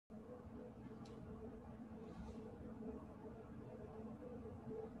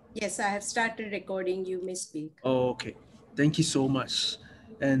Yes, I have started recording. You may speak. Okay, thank you so much.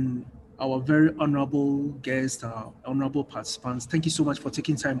 And our very honorable guests, our honorable participants, thank you so much for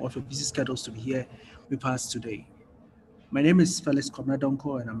taking time off your busy schedules to be here with us today. My name is Felix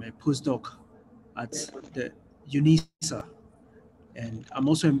Komradonko, and I'm a postdoc at the UNISA. And I'm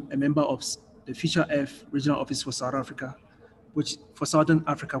also a member of the Future F Regional Office for South Africa, which for Southern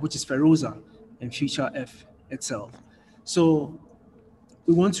Africa, which is FEROSA and Future F itself. So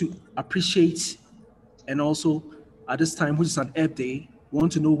we want to appreciate, and also at this time, which is an Earth Day, we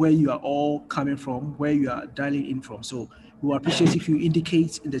want to know where you are all coming from, where you are dialing in from. So we will appreciate if you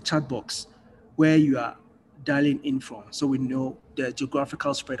indicate in the chat box where you are dialing in from, so we know the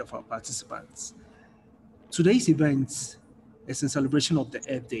geographical spread of our participants. Today's event is in celebration of the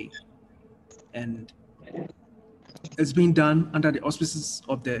Earth Day, and it's being done under the auspices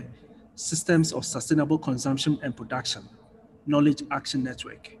of the Systems of Sustainable Consumption and Production Knowledge Action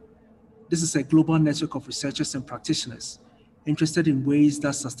Network. This is a global network of researchers and practitioners interested in ways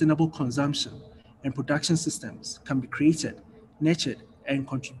that sustainable consumption and production systems can be created, nurtured, and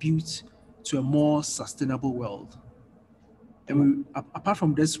contribute to a more sustainable world. And apart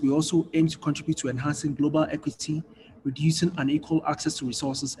from this, we also aim to contribute to enhancing global equity, reducing unequal access to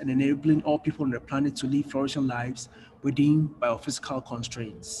resources, and enabling all people on the planet to live flourishing lives within biophysical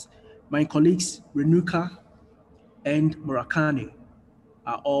constraints. My colleagues, Renuka and Murakami,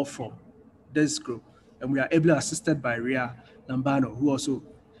 are all from this group, and we are ably assisted by Ria Lambano, who also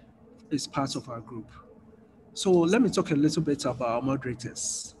is part of our group. So let me talk a little bit about our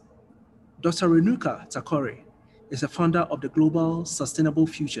moderators. Dr. Renuka Takore is a founder of the Global Sustainable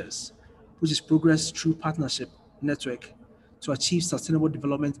Futures, which is Progress Through Partnership Network to achieve Sustainable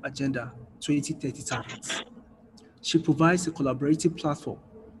Development Agenda 2030 targets. She provides a collaborative platform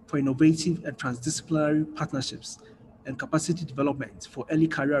for innovative and transdisciplinary partnerships and capacity development for early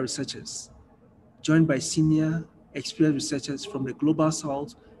career researchers, joined by senior experienced researchers from the Global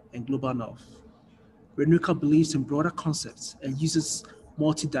South and Global North. Renuka believes in broader concepts and uses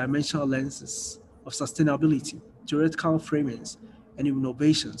multidimensional lenses of sustainability, theoretical framings, and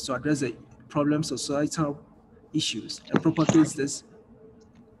innovations to address the problems of societal issues and propagates this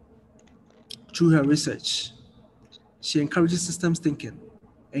through her research. She encourages systems thinking,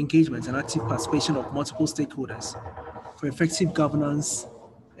 engagement, and active participation of multiple stakeholders for effective governance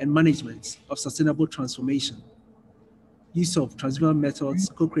and management of sustainable transformation, use of transformational methods,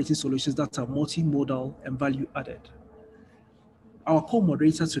 co-creating solutions that are multimodal and value added. Our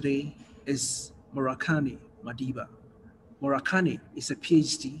co-moderator today is Murakami Madiba. Murakami is a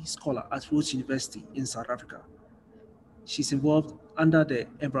PhD scholar at Rhodes University in South Africa. She's involved under the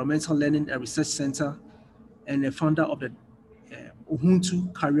Environmental Learning and Research Center and a founder of the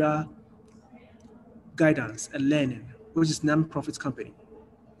Ubuntu Career Guidance and Learning, which is a non-profit company.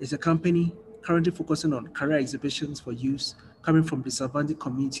 It's a company currently focusing on career exhibitions for youth coming from disadvantaged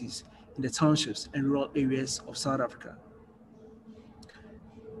communities in the townships and rural areas of South Africa.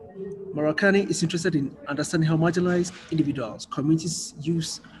 Murakami is interested in understanding how marginalized individuals, communities,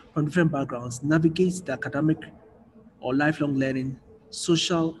 youth from different backgrounds navigate the academic or lifelong learning,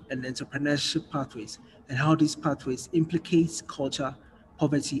 social and entrepreneurship pathways, and how these pathways implicate culture,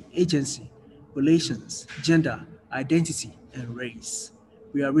 poverty, agency, relations, gender, identity, and race.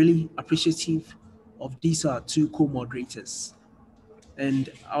 We are really appreciative of these two co-moderators. And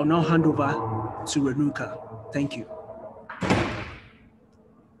I'll now hand over to Renuka. Thank you.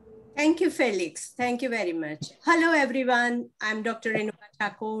 Thank you, Felix. Thank you very much. Hello, everyone. I'm Dr. Renuka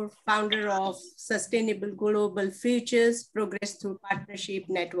Thakur, founder of Sustainable Global Futures Progress Through Partnership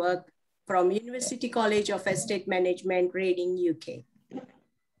Network from University College of Estate Management, Reading, UK.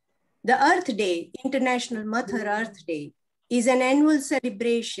 The Earth Day, International Mother Earth Day, is an annual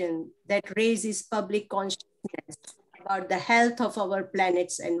celebration that raises public consciousness about the health of our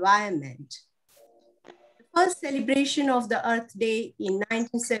planet's environment. The first celebration of the Earth Day in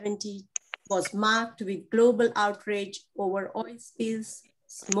 1970 was marked with global outrage over oil spills,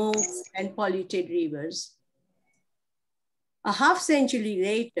 smokes, and polluted rivers. A half-century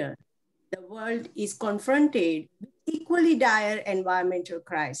later, the world is confronted with equally dire environmental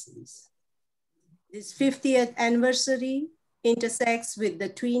crises. This 50th anniversary intersects with the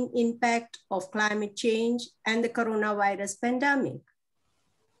twin impact of climate change and the coronavirus pandemic.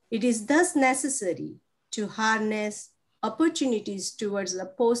 It is thus necessary to harness opportunities towards a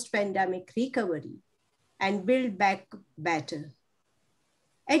post-pandemic recovery and build back better.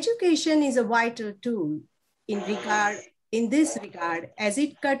 Education is a vital tool in this regard, as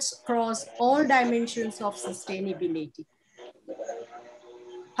it cuts across all dimensions of sustainability.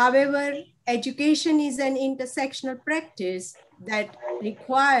 However, education is an intersectional practice that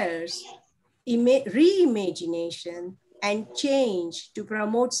requires reimagination and change to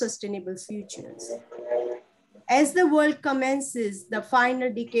promote sustainable futures. As the world commences the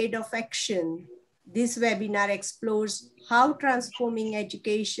final decade of action, this webinar explores how transforming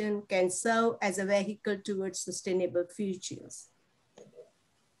education can serve as a vehicle towards sustainable futures.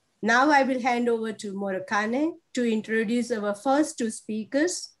 Now I will hand over to Murakane to introduce our first two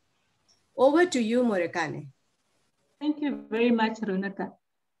speakers. Over to you, Murakane. Thank you very much, Ronaka.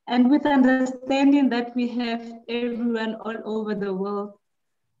 And with understanding that we have everyone all over the world,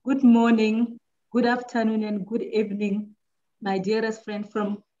 good morning, good afternoon, and good evening, my dearest friend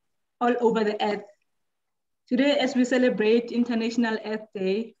from all over the earth. Today, as we celebrate International Earth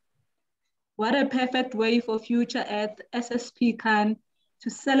Day, what a perfect way for Future Earth SSP can to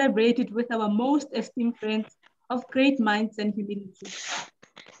celebrate it with our most esteemed friends of great minds and humility,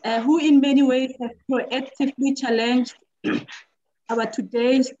 who in many ways have proactively challenged our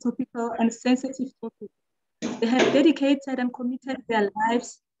today's topical and sensitive topic. They have dedicated and committed their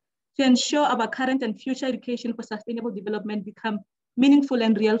lives to ensure our current and future education for sustainable development become meaningful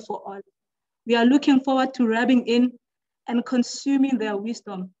and real for all. We are looking forward to rubbing in and consuming their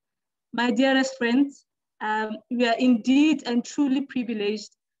wisdom. My dearest friends, we are indeed and truly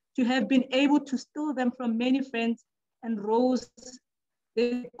privileged to have been able to steal them from many friends and roles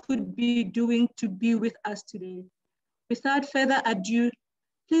they could be doing to be with us today. Without further ado,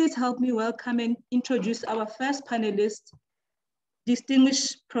 please help me welcome and introduce our first panelist,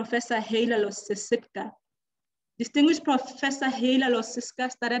 distinguished Professor Heila Losisitka. Distinguished Professor Heila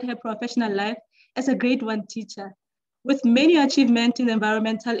Losisitka started her professional life as a grade 1 teacher with many achievements in the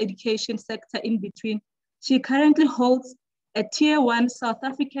environmental education sector in between. She currently holds a Tier 1 South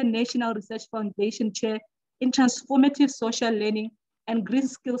African National Research Foundation Chair in Transformative Social Learning and Green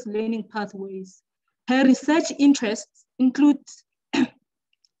Skills Learning Pathways. Her research interests include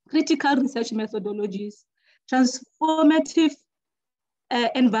critical research methodologies, transformative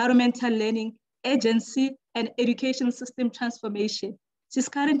environmental learning, agency, and education system transformation. She's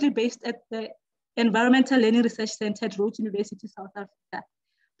currently based at the Environmental Learning Research Center at Rhodes University, South Africa.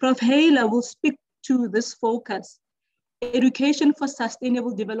 Prof. Heila will speak to this focus, education for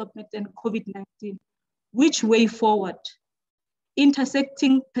sustainable development and COVID-19, which way forward?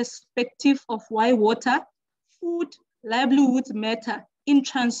 Intersecting perspective of why water, food, livelihoods matter in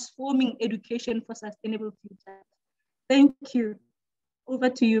transforming education for sustainable future. Thank you. Over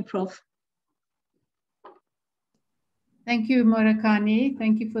to you, Prof. Thank you, Murakani.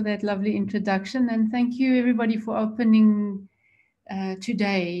 Thank you for that lovely introduction. And thank you, everybody, for opening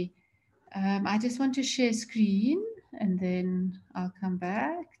today. I just want to share screen, and then I'll come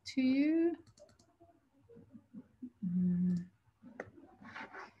back to you.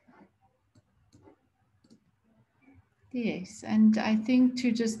 Yes, and I think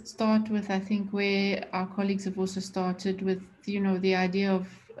to just start with, I think where our colleagues have also started with, the idea of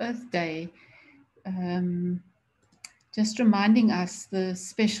Earth Day, just reminding us the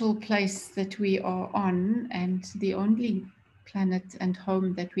special place that we are on and the only planet and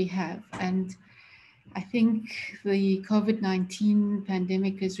home that we have. And I think the COVID-19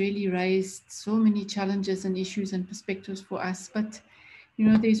 pandemic has really raised so many challenges and issues and perspectives for us, but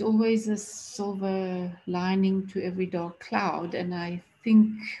there's always a silver lining to every dark cloud. And I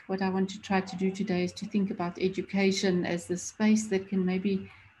think what I want to try to do today is to think about education as the space that can maybe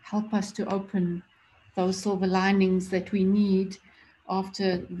help us to open those silver linings that we need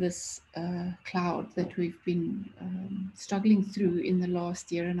after this cloud that we've been struggling through in the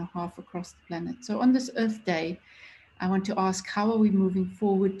last year and a half across the planet. So on this Earth Day, I want to ask, how are we moving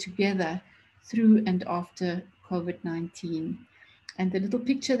forward together through and after COVID-19? And the little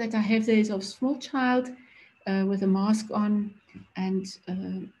picture that I have there is of a small child with a mask on and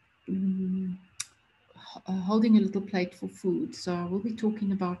holding a little plate for food. So I will be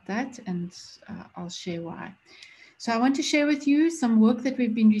talking about that, and I'll share why. So I want to share with you some work that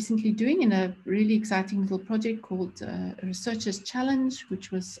we've been recently doing in a really exciting little project called Researchers Challenge,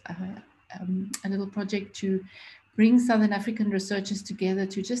 which was a little project to bring Southern African researchers together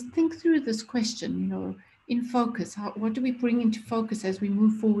to just think through this question, in focus. What do we bring into focus as we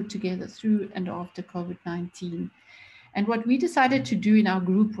move forward together through and after COVID-19? And what we decided to do in our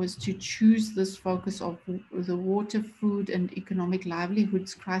group was to choose this focus of the water, food, and economic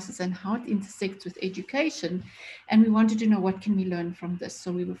livelihoods crisis and how it intersects with education. And we wanted to know, what can we learn from this?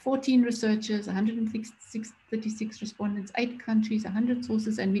 So we were 14 researchers, 136 respondents, 8 countries, 100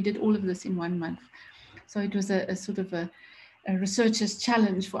 sources, and we did all of this in 1 month. So it was a sort of a researcher's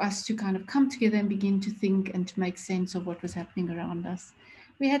challenge for us to kind of come together and begin to think and to make sense of what was happening around us.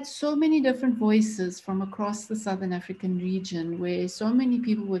 we had so many different voices from across the Southern African region, where so many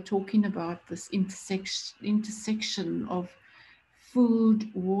people were talking about this intersection of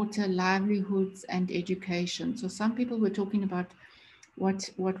food, water, livelihoods, and education. So some people were talking about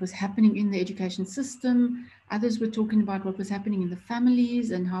what was happening in the education system. Others were talking about what was happening in the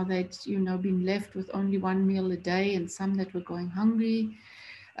families and how they'd, been left with only one meal a day, and some that were going hungry.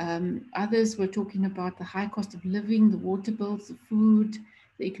 Others were talking about the high cost of living, the water bills, the food,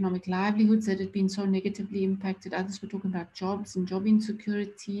 the economic livelihoods that had been so negatively impacted. Others were talking about jobs and job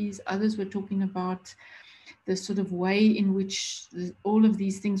insecurities. Others were talking about the sort of way in which all of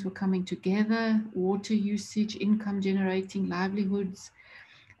these things were coming together: water usage, income generating, livelihoods.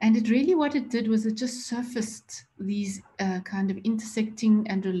 And it really, what it did was it just surfaced these kind of intersecting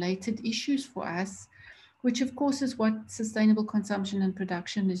and related issues for us, which of course is what sustainable consumption and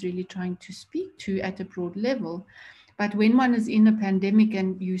production is really trying to speak to at a broad level. But when one is in a pandemic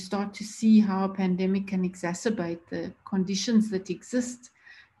and you start to see how a pandemic can exacerbate the conditions that exist,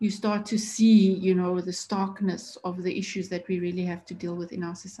 you start to see, the starkness of the issues that we really have to deal with in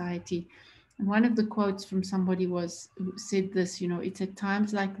our society. And one of the quotes from somebody who said this, it's at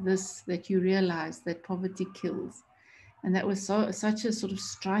times like this that you realize that poverty kills. And that was such a sort of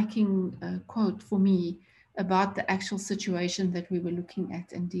striking quote for me about the actual situation that we were looking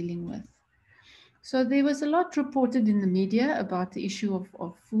at and dealing with. So there was a lot reported in the media about the issue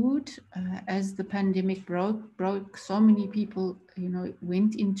of food. As the pandemic broke, so many people,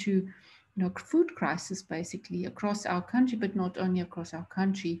 went into, food crisis basically across our country, but not only across our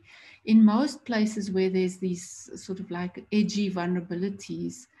country. In most places where there's these sort of like edgy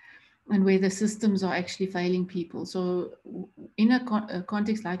vulnerabilities and where the systems are actually failing people. So in a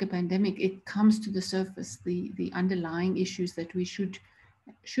context like a pandemic, it comes to the surface, the underlying issues that we should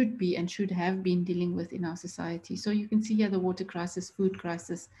be and should have been dealing with in our society. So you can see here the water crisis, food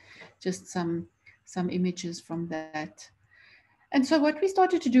crisis, just some images from that. And so what we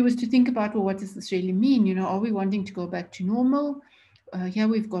started to do was to think about, well, what does this really mean? Are we wanting to go back to normal? Here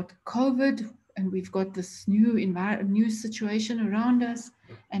we've got COVID and we've got this new situation around us.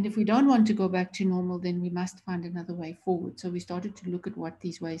 And if we don't want to go back to normal, then we must find another way forward. So we started to look at what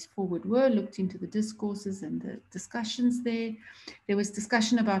these ways forward were, looked into the discourses and the discussions there. There was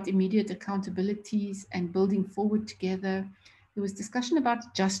discussion about immediate accountabilities and building forward together. There was discussion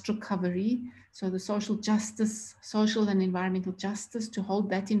about just recovery, so the social and environmental justice, to hold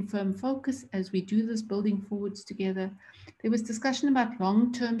that in firm focus as we do this building forwards together. There was discussion about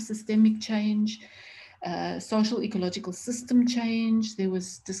long-term systemic change, social ecological system change. There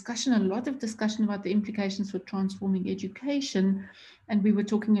was a lot of discussion about the implications for transforming education. And we were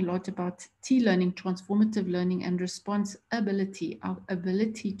talking a lot about T-learning, transformative learning, and responsibility, our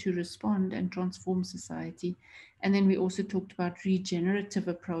ability to respond and transform society. And then we also talked about regenerative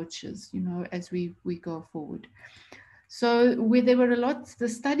approaches, as we go forward. So there were a lot. The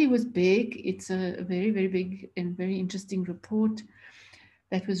study was big. It's a very, very big and very interesting report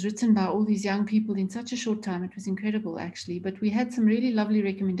that was written by all these young people in such a short time. It was incredible, actually. But we had some really lovely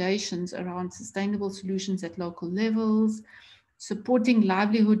recommendations around sustainable solutions at local levels, supporting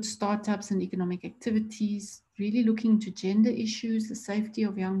livelihood startups and economic activities, really looking into gender issues, the safety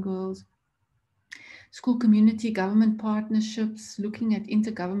of young girls, school community government partnerships, looking at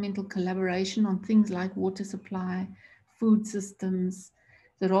intergovernmental collaboration on things like water supply, food systems,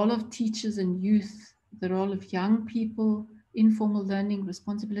 the role of teachers and youth, the role of young people, informal learning,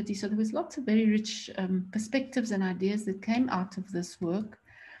 responsibility. So there was lots of very rich perspectives and ideas that came out of this work.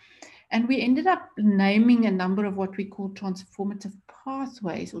 And we ended up naming a number of what we call transformative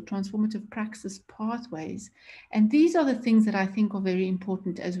pathways or transformative praxis pathways. And these are the things that I think are very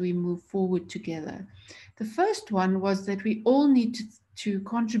important as we move forward together. The first one was that we all need to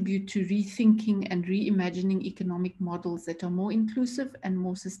contribute to rethinking and reimagining economic models that are more inclusive and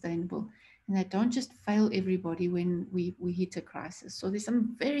more sustainable, and that don't just fail everybody when we hit a crisis. So there's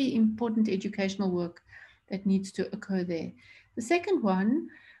some very important educational work that needs to occur there. The second one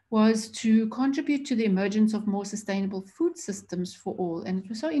was to contribute to the emergence of more sustainable food systems for all. And it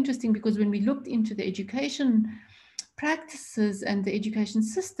was so interesting because when we looked into the education practices and the education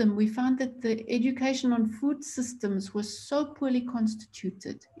system, we found that the education on food systems was so poorly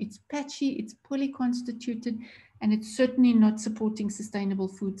constituted. It's patchy, it's poorly constituted, and it's certainly not supporting sustainable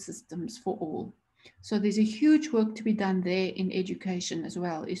food systems for all. So there's a huge work to be done there in education as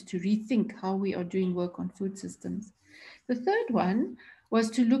well, is to rethink how we are doing work on food systems. The third one was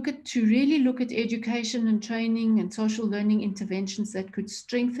to really look at education and training and social learning interventions that could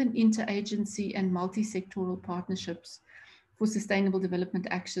strengthen interagency and multi-sectoral partnerships for sustainable development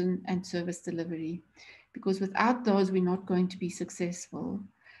action and service delivery. because without those, we're not going to be successful.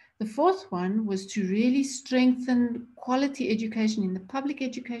 The fourth one was to really strengthen quality education in the public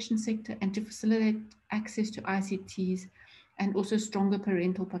education sector and to facilitate access to ICTs and also stronger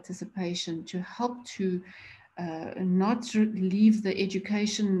parental participation to help to not leave the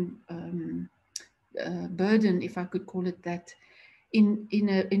education burden, if I could call it that, in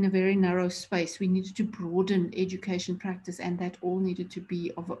a very narrow space. We needed to broaden education practice, and that all needed to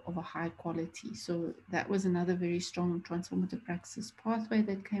be of a high quality. So that was another very strong transformative practices pathway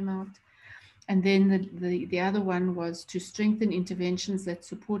that came out. And then the other one was to strengthen interventions that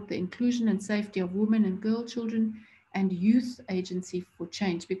support the inclusion and safety of women and girl children and youth agency for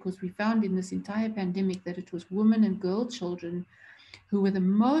change, because we found in this entire pandemic that it was women and girl children who were the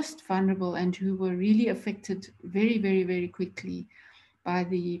most vulnerable and who were really affected very, very, very quickly by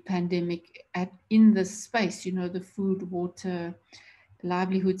the pandemic in this space, you know, the food, water,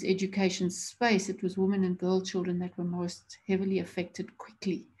 livelihoods, education space. It was women and girl children that were most heavily affected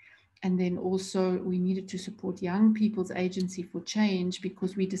quickly. And then also we needed to support young people's agency for change,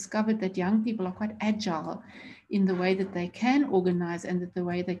 because we discovered that young people are quite agile in the way that they can organize and that the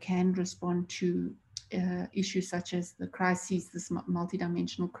way they can respond to issues such as the crises, this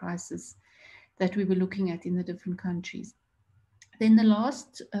multidimensional crisis that we were looking at in the different countries. Then the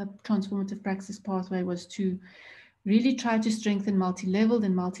last transformative praxis pathway was to really try to strengthen multi-leveled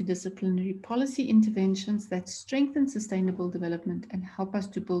and multidisciplinary policy interventions that strengthen sustainable development and help us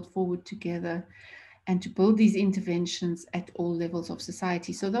to build forward together and to build these interventions at all levels of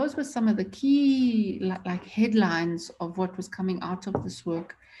society. So those were some of the key like headlines of what was coming out of this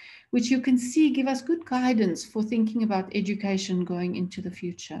work, which you can see give us good guidance for thinking about education going into the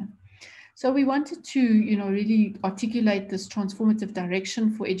future. So we wanted to, you know, really articulate this transformative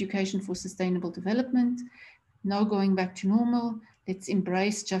direction for education for sustainable development. No going back to normal. Let's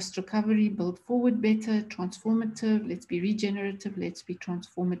embrace just recovery, build forward better, transformative. Let's be regenerative. Let's be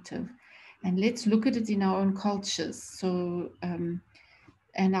transformative. And let's look at it in our own cultures. So,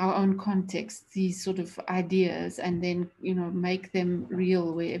 and our own context, these sort of ideas, and then, you know, make them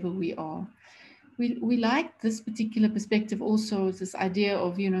real wherever we are. We like this particular perspective also, this idea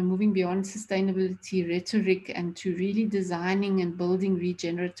of, you know, moving beyond sustainability rhetoric and to really designing and building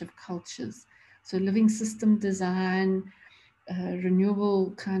regenerative cultures. So living system design,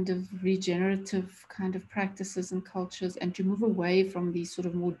 renewable kind of regenerative kind of practices and cultures, and to move away from these sort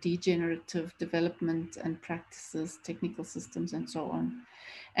of more degenerative development and practices, technical systems and so on.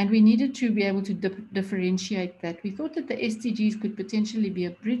 And we needed to be able to differentiate that. We thought that the SDGs could potentially be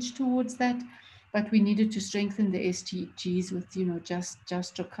a bridge towards that, but we needed to strengthen the SDGs with, you know,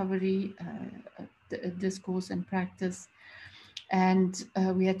 just recovery, discourse and practice. And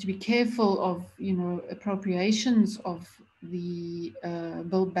we had to be careful of, you know, appropriations of the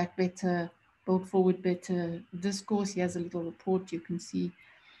build back better, build forward better discourse. Here's a little report you can see,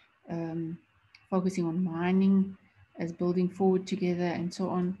 focusing on mining as building forward together and so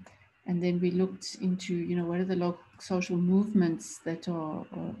on. And then we looked into, you know, what are the local social movements that are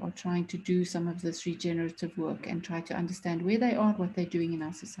trying to do some of this regenerative work and try to understand where they are, what they're doing in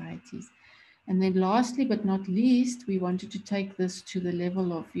our societies. And then lastly, but not least, we wanted to take this to the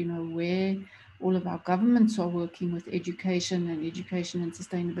level of, you know, where all of our governments are working with education and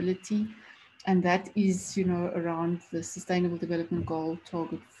sustainability. And that is, you know, around the Sustainable Development Goal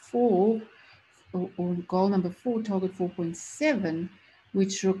Target 4, or goal number 4, target 4.7,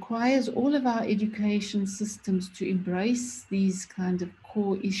 which requires all of our education systems to embrace these kind of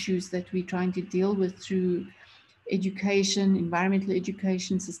core issues that we're trying to deal with through education, environmental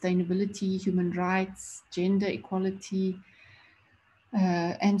education, sustainability, human rights, gender equality,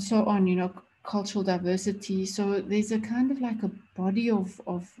 and so on, you know, cultural diversity. So there's a kind of like a body of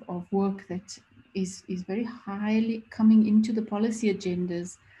work that is very highly coming into the policy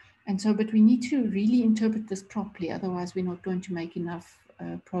agendas. And so, but we need to really interpret this properly, otherwise we're not going to make enough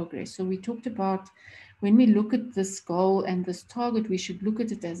progress. So we talked about, when we look at this goal and this target, we should look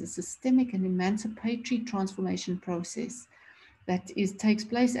at it as a systemic and emancipatory transformation process that takes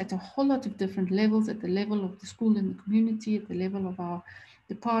place at a whole lot of different levels, at the level of the school and the community, at the level of our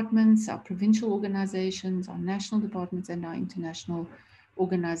departments, our provincial organizations, our national departments, and our international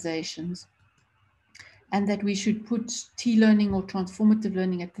organizations. And that we should put T-learning or transformative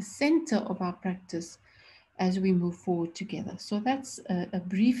learning at the center of our practice as we move forward together. So that's a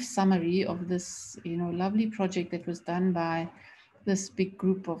brief summary of this, you know, lovely project that was done by this big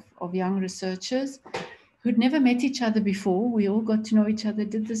group of young researchers who'd never met each other before. We all got to know each other,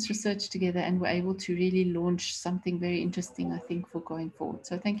 did this research together, and were able to really launch something very interesting, I think, for going forward.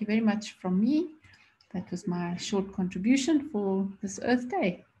 So thank you very much from me. That was my short contribution for this Earth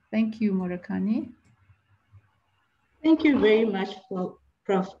Day. Thank you, Murakami. Thank you very much,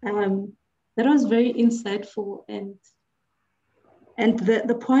 Prof. That was very insightful, and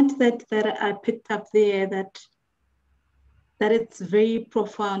the point that I picked up there, that it's very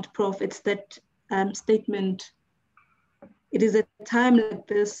profound, Prof. It's that statement. It is a time like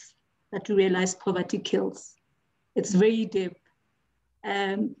this that we realize poverty kills. It's very deep.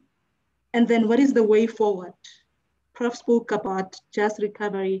 And then what is the way forward? Prof spoke about just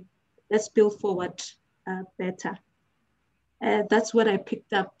recovery. Let's build forward better. That's what I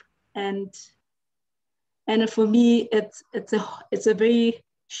picked up. And for me, it's a very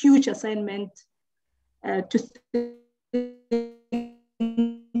huge assignment to think.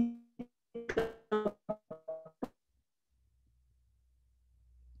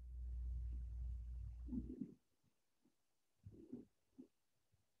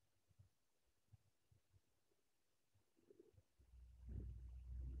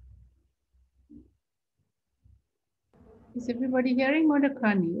 Is everybody hearing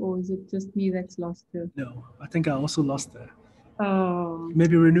Modakani, or is it just me that's lost her? No, I think I also lost her. Oh,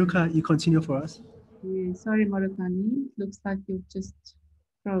 Maybe Renuka, you continue for us. yeah. Sorry, Modakani. Looks like you've just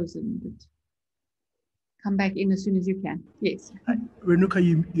frozen, but come back in as soon as you can. Yes. Renuka,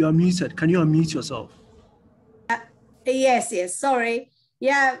 you are muted. Can you unmute yourself? Yes, sorry.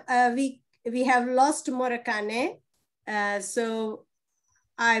 Yeah, we have lost Morakane. So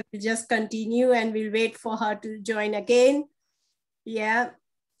I will just continue and we'll wait for her to join again. Yeah.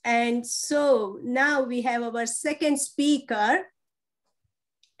 And so now we have our second speaker,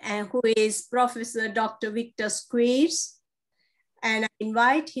 who is Professor Dr. Victor Squeers. And I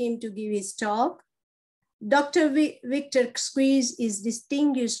invite him to give his talk. Dr. Victor Squeers is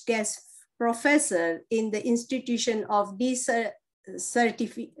distinguished guest professor in the Institution of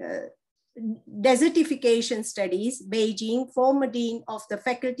Desertification Studies, Beijing, former Dean of the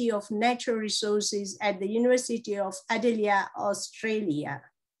Faculty of Natural Resources at the University of Adelaide, Australia.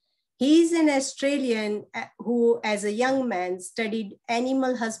 He is an Australian who, as a young man, studied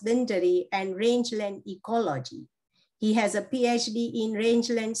animal husbandry and rangeland ecology. He has a PhD in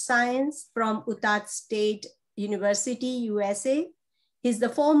rangeland science from Utah State University, USA. He's the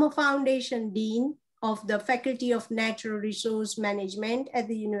former foundation dean of the Faculty of Natural Resource Management at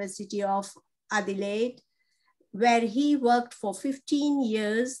the University of Adelaide, where he worked for 15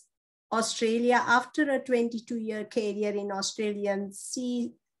 years, Australia, after a 22-year career in Australian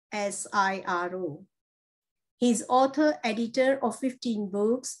CSIRO. He's author, editor of 15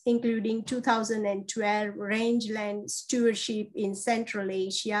 books, including 2012 Rangeland Stewardship in Central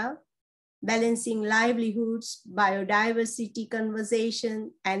Asia, Balancing Livelihoods, Biodiversity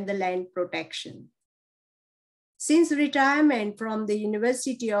Conservation, and the Land Protection. Since retirement from the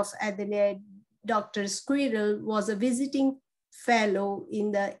University of Adelaide, Dr. Squirrel was a visiting fellow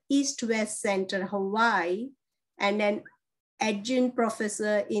in the East-West Center, Hawaii, and an adjunct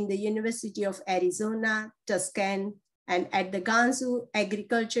professor in the University of Arizona, Tucson, and at the Gansu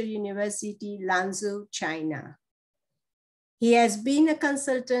Agriculture University, Lanzhou, China. He has been a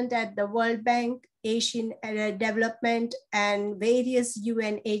consultant at the World Bank, Asian Development, and various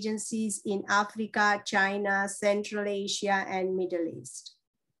UN agencies in Africa, China, Central Asia, and Middle East.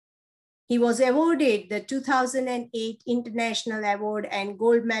 He was awarded the 2008 International Award and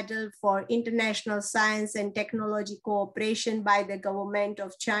Gold Medal for International Science and Technology Cooperation by the Government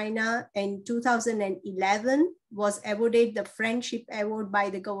of China. In 2011, was awarded the Friendship Award by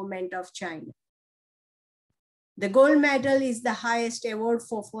the Government of China. The Gold Medal is the highest award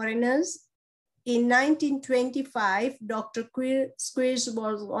for foreigners. In 1925, Dr. Squeers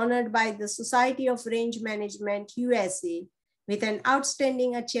was honored by the Society of Range Management, USA, with an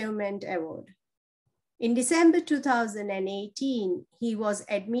Outstanding Achievement Award. In December 2018, he was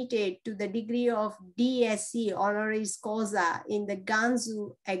admitted to the degree of DSc honoris causa in the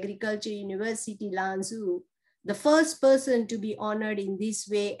Gansu Agriculture University, Lanzhou, the first person to be honored in this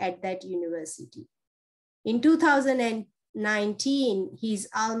way at that university. In 2019, his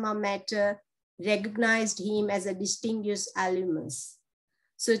alma mater recognized him as a distinguished alumnus.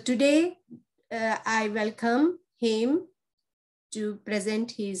 So today, I welcome him to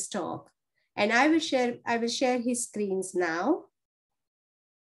present his talk. And I will share his screens now.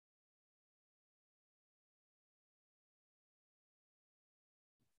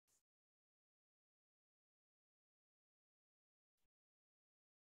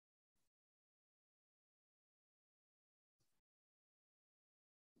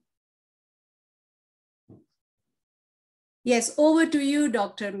 Yes, over to you,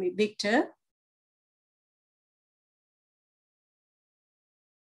 Dr. Victor.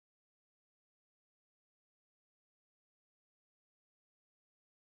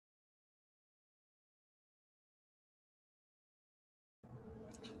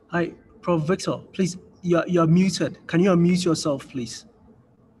 Hi, Prof. Victor, please, you're muted. Can you unmute yourself, please?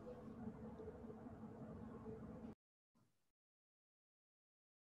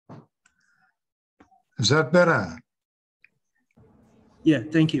 Is that better? Yeah,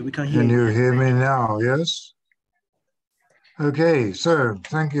 thank you. We can hear you. Can you hear me now? Yes? Okay, so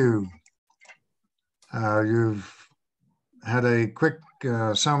thank you. You've had a quick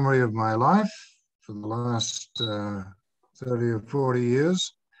summary of my life for the last 30 or 40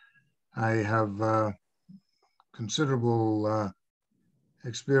 years. I have considerable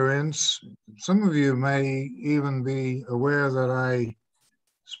experience. Some of you may even be aware that I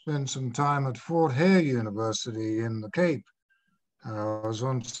spent some time at Fort Hare University in the Cape. I was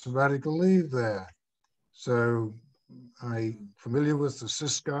on sabbatical leave there. So I'm familiar with the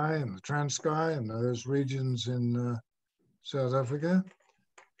Ciskei and the Transkei and those regions in South Africa.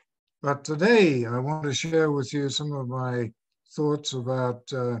 But today I want to share with you some of my thoughts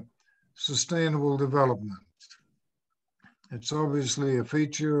about sustainable development. It's obviously a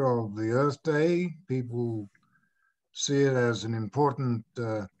feature of the Earth Day. People see it as an important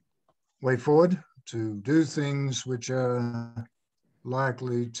way forward to do things which are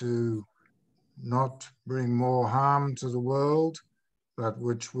likely to not bring more harm to the world, but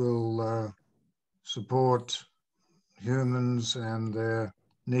which will support humans and their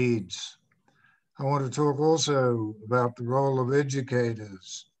needs. I want to talk also about the role of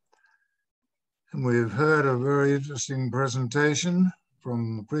educators. And we've heard a very interesting presentation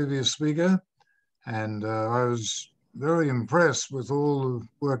from the previous speaker, and I was very impressed with all the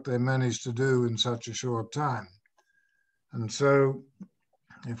work they managed to do in such a short time. And so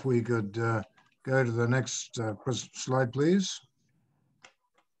if we could go to the next slide, please.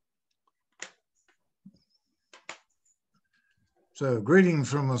 So, greetings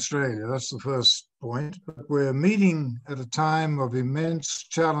from Australia, that's the first point. But we're meeting at a time of immense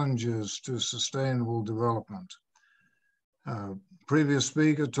challenges to sustainable development. Previous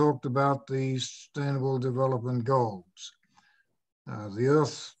speaker talked about the Sustainable Development Goals. The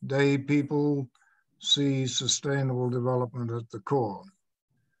Earth Day people see sustainable development at the core.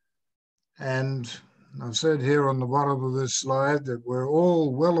 And I've said here on the bottom of this slide that we're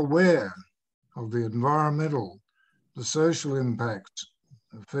all well aware of the environmental, the social impact,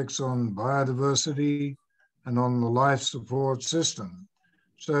 effects on biodiversity and on the life support system.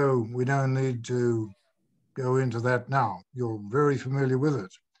 So we don't need to go into that now. You're very familiar with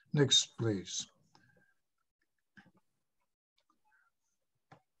it. Next, please.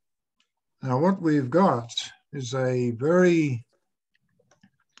 Now, what we've got is a very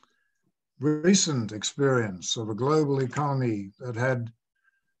recent experience of a global economy that had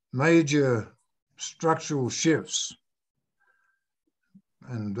major structural shifts,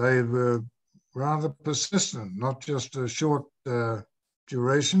 and they were rather persistent, not just a short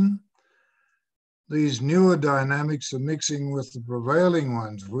duration. These newer dynamics are mixing with the prevailing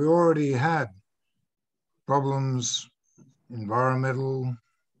ones. We already had problems, environmental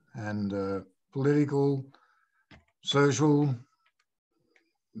and political, social,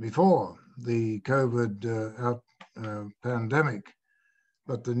 before the COVID pandemic.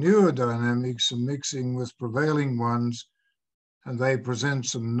 But the newer dynamics are mixing with prevailing ones, and they present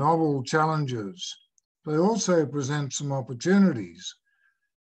some novel challenges. They also present some opportunities.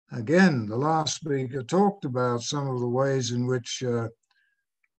 Again, the last speaker talked about some of the ways in which the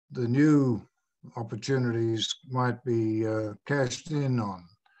new opportunities might be cashed in on,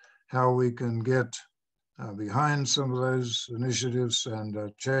 how we can get behind some of those initiatives and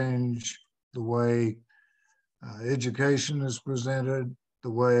change the way education is presented,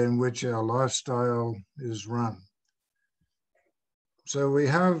 the way in which our lifestyle is run. So we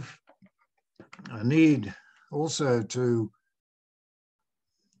have a need also to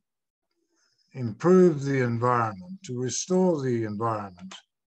improve the environment, to restore the environment.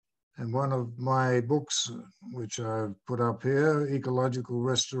 And one of my books, which I've put up here, Ecological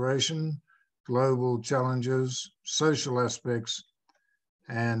Restoration, Global Challenges, Social Aspects,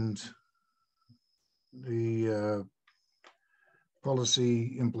 and the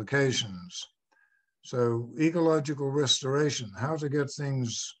policy implications. So ecological restoration, how to get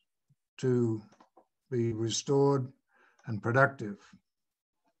things to be restored and productive.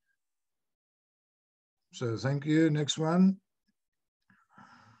 So thank you. Next one.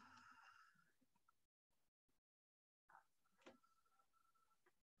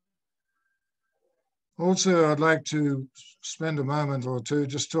 Also, I'd like to spend a moment or two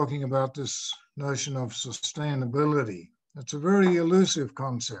just talking about this notion of sustainability. It's a very elusive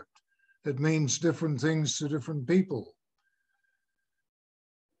concept. It means different things to different people.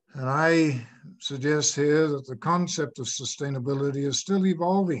 And I suggest here that the concept of sustainability is still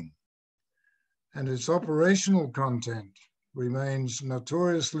evolving, and its operational content remains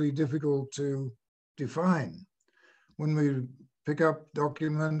notoriously difficult to define. When we pick up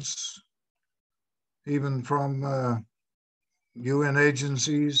documents, even from UN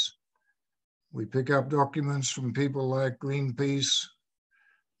agencies, we pick up documents from people like Greenpeace,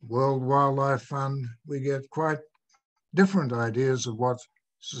 World Wildlife Fund, we get quite different ideas of what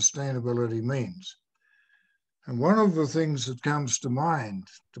sustainability means. And one of the things that comes to mind,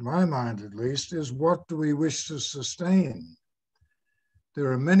 to my mind at least, is what do we wish to sustain?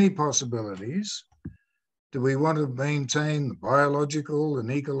 There are many possibilities. Do we want to maintain the biological and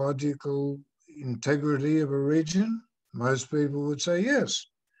ecological integrity of a region? Most people would say yes.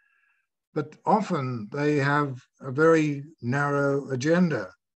 But often they have a very narrow agenda.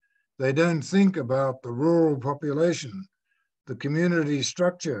 They don't think about the rural population, the community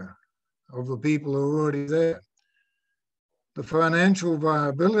structure of the people who are already there, the financial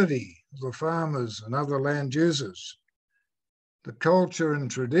viability of the farmers and other land users, the culture and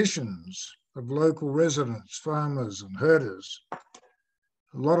traditions of local residents, farmers and herders.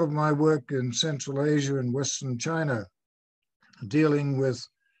 A lot of my work in Central Asia and Western China, dealing with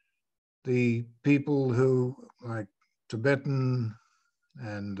the people who, like Tibetan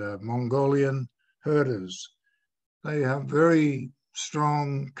and Mongolian herders, they have very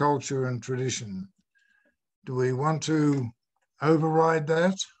strong culture and tradition. Do we want to override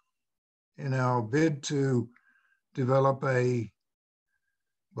that in our bid to develop a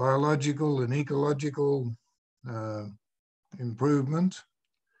biological and ecological improvement?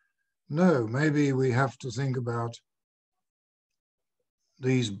 No, maybe we have to think about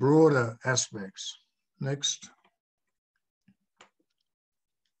these broader aspects. Next.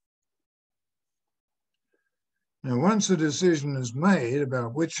 Now, once a decision is made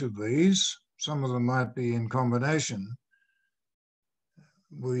about which of these, some of them might be in combination,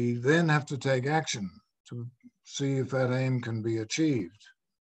 we then have to take action to see if that aim can be achieved.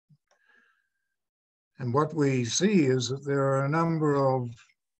 And what we see is that there are a number of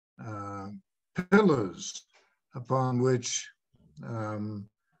pillars upon which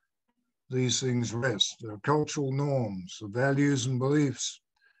these things rest. There are cultural norms, the values and beliefs,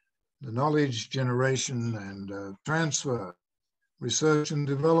 the knowledge generation and transfer, research and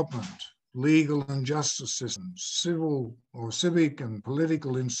development, legal and justice systems, civil or civic and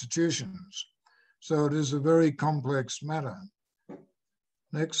political institutions. So it is a very complex matter.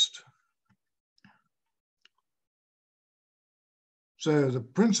 Next. So the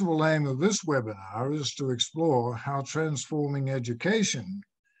principal aim of this webinar is to explore how transforming education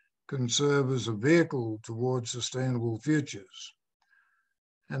can serve as a vehicle towards sustainable futures.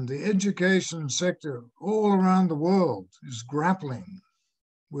 And the education sector all around the world is grappling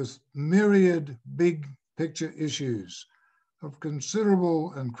with myriad big picture issues of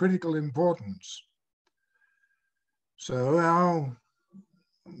considerable and critical importance. So now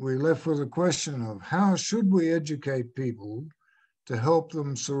we're left with a question of how should we educate people to help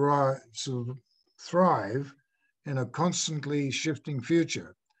them thrive in a constantly shifting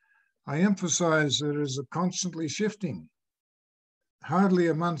future? I emphasize that it is a constantly shifting. Hardly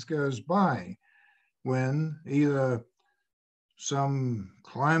a month goes by when either some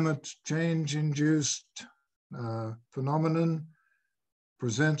climate change induced phenomenon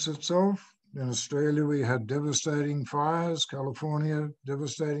presents itself. In Australia, we had devastating fires, California,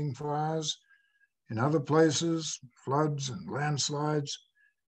 devastating fires. In other places, floods and landslides.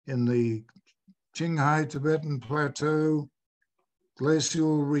 In the Qinghai Tibetan Plateau,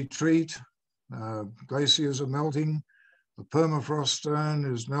 glacial retreat, glaciers are melting, the permafrost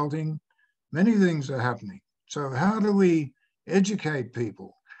stone is melting, many things are happening. So how do we educate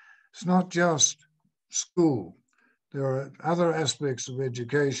people? It's not just school. There are other aspects of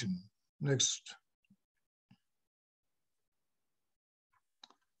education. Next.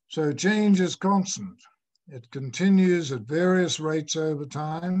 So change is constant. It continues at various rates over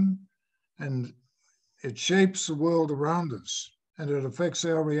time, and it shapes the world around us, and it affects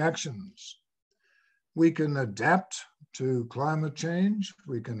our reactions. We can adapt to climate change.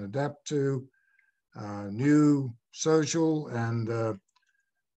 We can adapt to new social and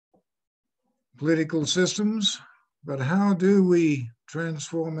political systems, but how do we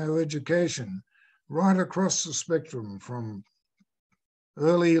transform our education right across the spectrum from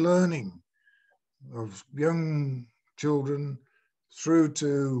early learning of young children through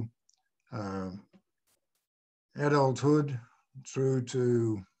to adulthood, through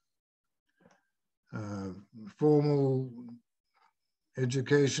to formal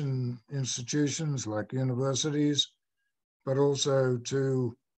education institutions like universities, but also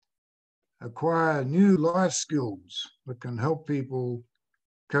to acquire new life skills that can help people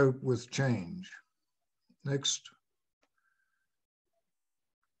cope with change. Next.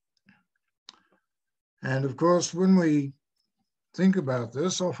 And of course, when we think about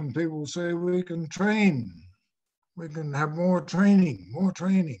this, often people say we can train, we can have more training.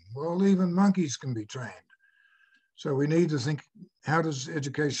 Well, even monkeys can be trained. So we need to think, how does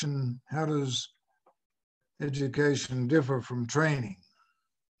education differ from training?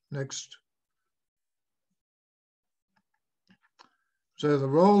 Next. So the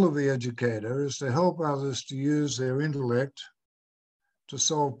role of the educator is to help others to use their intellect to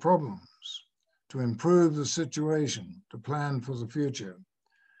solve problems, to improve the situation, to plan for the future.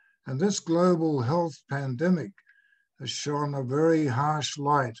 And this global health pandemic has shone a very harsh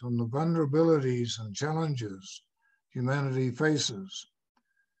light on the vulnerabilities and challenges humanity faces.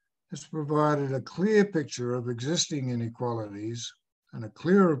 It's provided a clear picture of existing inequalities and a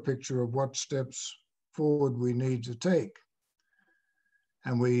clearer picture of what steps forward we need to take.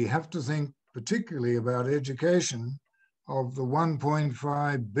 And we have to think particularly about education of the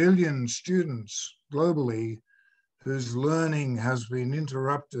 1.5 billion students globally whose learning has been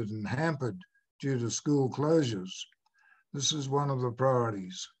interrupted and hampered due to school closures. This is one of the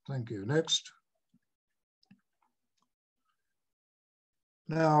priorities. Thank you. Next.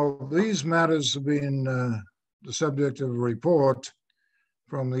 Now, these matters have been the subject of a report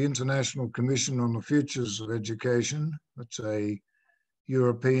from the International Commission on the Futures of Education. It's a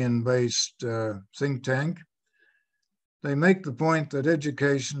European-based think tank. They make the point that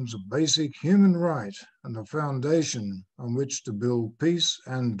education is a basic human right and a foundation on which to build peace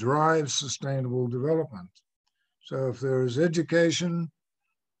and drive sustainable development. So if there is education,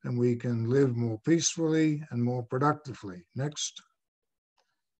 then we can live more peacefully and more productively. Next.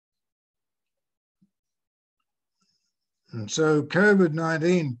 And so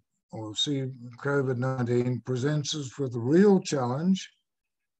COVID-19 presents us with a real challenge,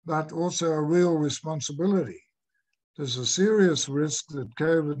 but also a real responsibility. There's a serious risk that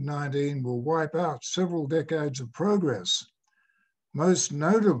COVID-19 will wipe out several decades of progress, most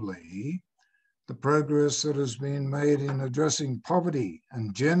notably the progress that has been made in addressing poverty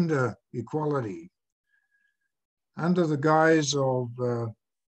and gender equality. Under the guise of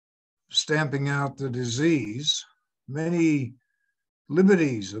stamping out the disease, many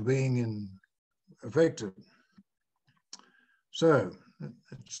liberties are being affected. So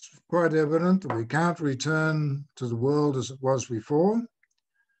it's quite evident that we can't return to the world as it was before.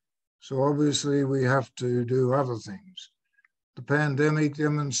 So obviously we have to do other things. The pandemic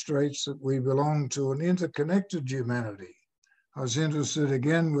demonstrates that we belong to an interconnected humanity. I was interested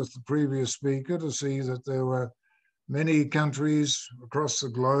again with the previous speaker to see that there were many countries across the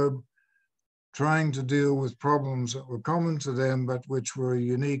globe trying to deal with problems that were common to them, but which were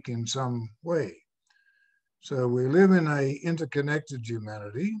unique in some way. So we live in an interconnected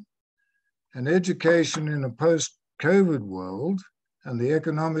humanity, and education in a post-COVID world and the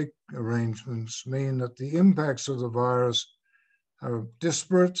economic arrangements mean that the impacts of the virus are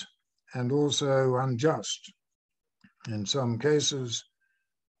disparate and also unjust. In some cases,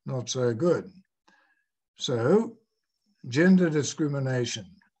 not so good. So, gender discrimination.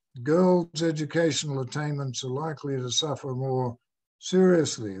 Girls' educational attainments are likely to suffer more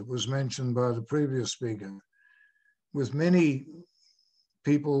seriously, it was mentioned by the previous speaker, with many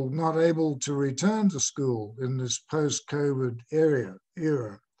people not able to return to school in this post-COVID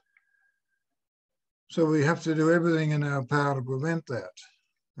era. So we have to do everything in our power to prevent that.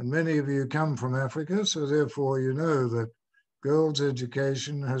 And many of you come from Africa, so therefore you know that girls'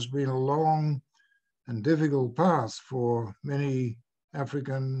 education has been a long and difficult path for many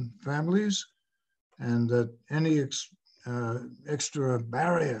African families, and that any extra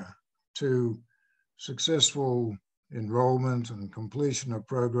barrier to successful enrollment and completion of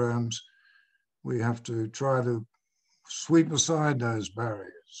programs, we have to try to sweep aside those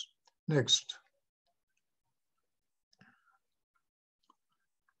barriers. Next.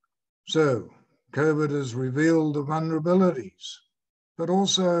 So, COVID has revealed the vulnerabilities, but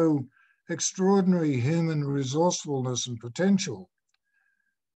also extraordinary human resourcefulness and potential.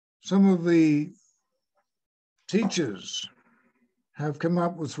 Some of the teachers have come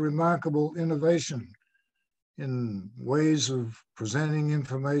up with remarkable innovation in ways of presenting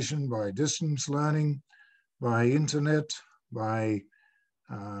information by distance learning, by internet, by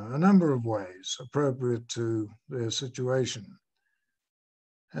a number of ways appropriate to their situation.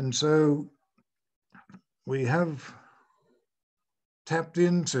 And so we have tapped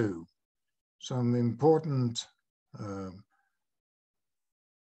into some important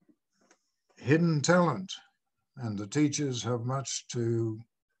hidden talent, and the teachers have much to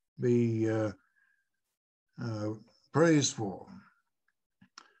be praised for.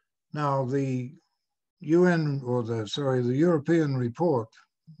 Now, the the European report,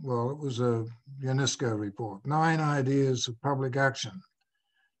 well, it was a UNESCO report, 9 ideas of public action,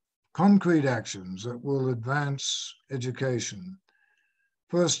 concrete actions that will advance education.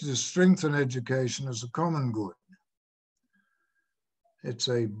 First is strengthen education as a common good. It's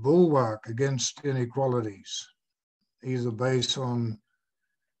a bulwark against inequalities, either based on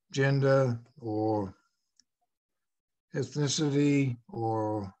gender or ethnicity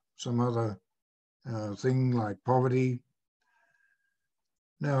or some other thing like poverty.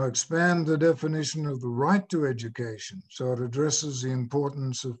 Now expand the definition of the right to education so it addresses the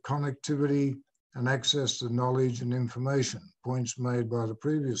importance of connectivity and access to knowledge and information, points made by the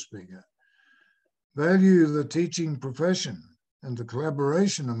previous speaker. Value the teaching profession and the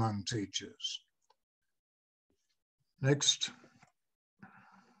collaboration among teachers. Next.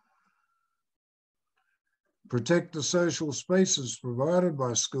 Protect the social spaces provided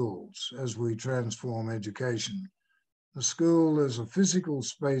by schools as we transform education. The school as a physical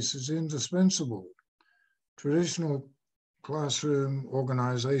space is indispensable. Traditional classroom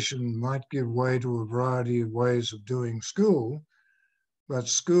organization might give way to a variety of ways of doing school, but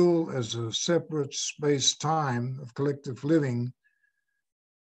school as a separate space-time of collective living,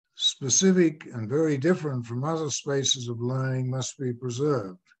 specific and very different from other spaces of learning, must be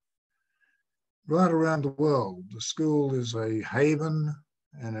preserved. Right around the world, the school is a haven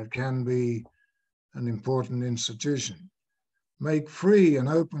and it can be an important institution. Make free and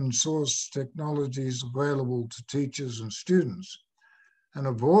open source technologies available to teachers and students, and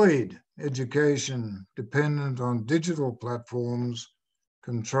avoid education dependent on digital platforms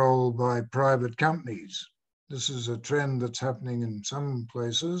controlled by private companies. This is a trend that's happening in some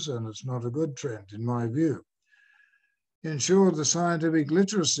places, and it's not a good trend in my view. Ensure the scientific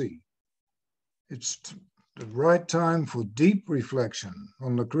literacy. It's the right time for deep reflection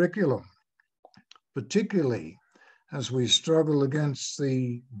on the curriculum, particularly as we struggle against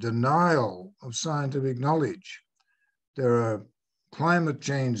the denial of scientific knowledge. There are climate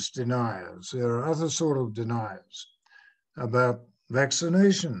change deniers, there are other sort of deniers about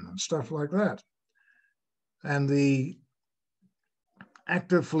vaccination and stuff like that. And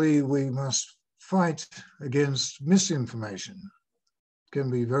actively we must fight against misinformation. It can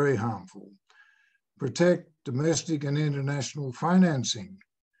be very harmful. Protect domestic and international financing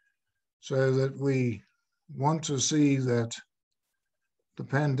so that we want to see that the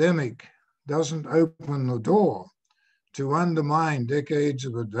pandemic doesn't open the door to undermine decades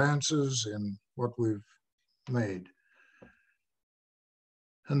of advances in what we've made.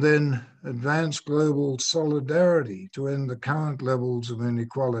 And then advance global solidarity to end the current levels of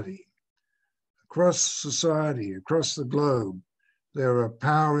inequality. Across society, across the globe, there are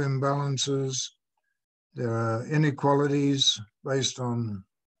power imbalances, there are inequalities based on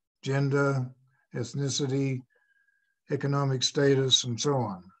gender, ethnicity, economic status, and so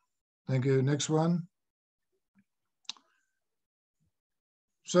on. Thank you. Next one.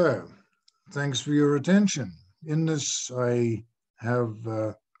 So, thanks for your attention. In this, I have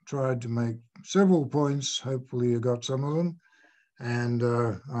tried to make several points. Hopefully you got some of them. And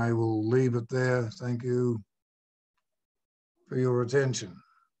I will leave it there. Thank you for your attention.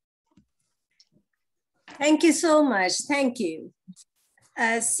 Thank you so much. Thank you.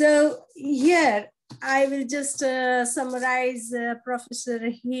 So here, I will just summarize Professor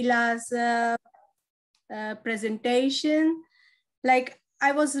Hila's presentation. Like,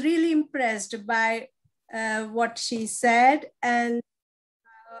 I was really impressed by what she said, and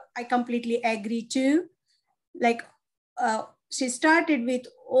I completely agree too. Like, she started with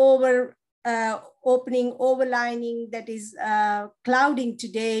opening, overlining that is clouding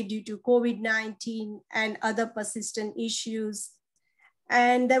today due to COVID-19 and other persistent issues.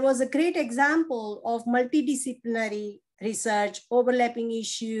 And there was a great example of multidisciplinary research, overlapping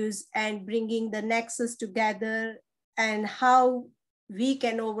issues, and bringing the nexus together, and how we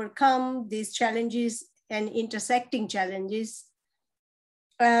can overcome these challenges and intersecting challenges.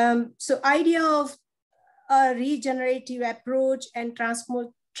 So idea of a regenerative approach and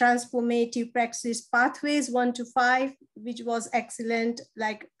transformative practice pathways 1 to 5, which was excellent.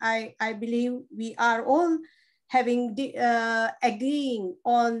 Like I believe we are all having agreeing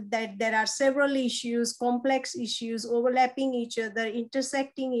on that there are several issues, complex issues overlapping each other,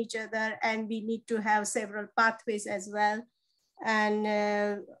 intersecting each other, and we need to have several pathways as well.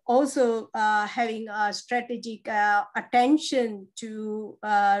 And also having a strategic attention to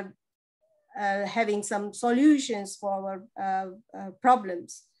having some solutions for our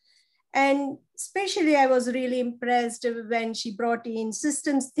problems. And especially I was really impressed when she brought in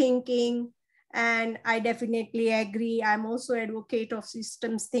systems thinking, and I definitely agree. I'm also an advocate of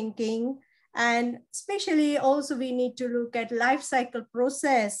systems thinking. And especially also we need to look at life cycle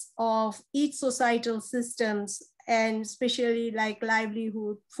process of each societal systems, and especially like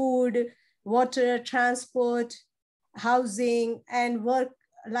livelihood, food, water, transport, housing, and work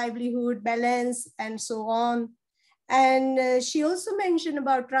livelihood balance, and so on. And she also mentioned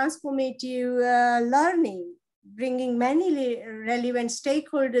about transformative learning, bringing many relevant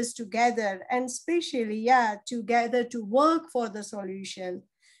stakeholders together, and especially, yeah, together to work for the solution.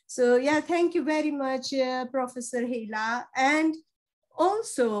 So yeah, thank you very much, Professor Hila. And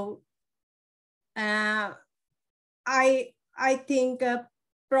also, I think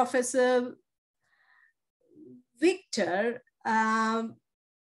Professor Victor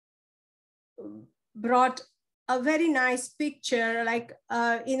brought a very nice picture, like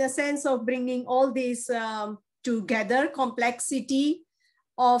in a sense of bringing all these together, complexity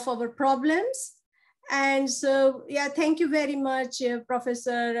of our problems. And so, yeah, thank you very much,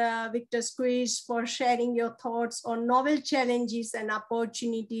 Professor Victor Squeeze, for sharing your thoughts on novel challenges and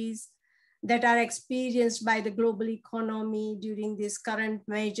opportunities that are experienced by the global economy during this current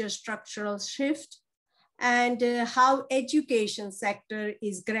major structural shift, and how education sector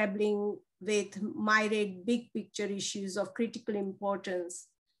is grappling with myriad big picture issues of critical importance,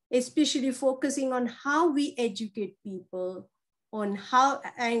 especially focusing on how we educate people on how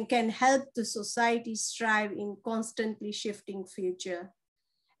and can help the society strive in constantly shifting future.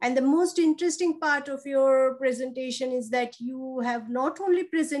 And the most interesting part of your presentation is that you have not only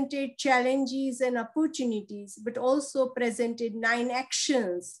presented challenges and opportunities, but also presented 9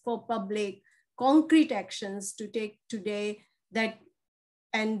 actions for public, concrete actions to take today that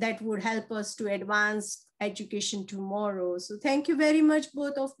would help us to advance education tomorrow. So thank you very much,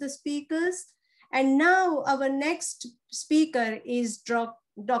 both of the speakers. And now our next speaker is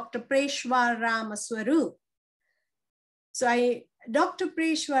Dr. Preshwar Ramaswarup. So Dr.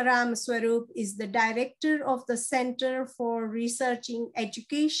 Preshwar Ramaswarup is the director of the Center for Researching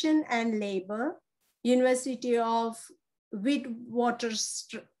Education and Labor, University of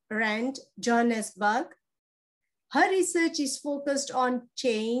Witwatersrand, Johannesburg. Her research is focused on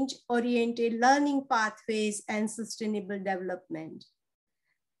change-oriented learning pathways and sustainable development.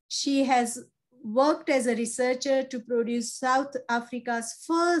 She has worked as a researcher to produce South Africa's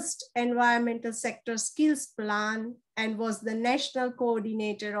first environmental sector skills plan, and was the national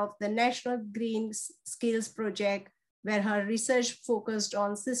coordinator of the National Green Skills Project, where her research focused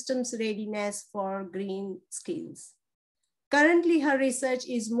on systems readiness for green skills. Currently, her research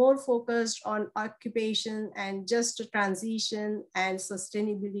is more focused on occupation and just transition and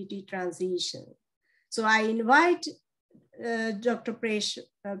sustainability transition. So I invite Dr.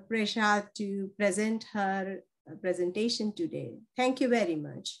 Preshwar to present her presentation today. Thank you very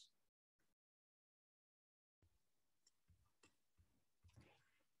much.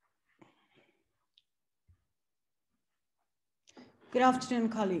 Good afternoon,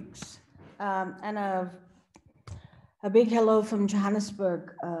 colleagues, and a big hello from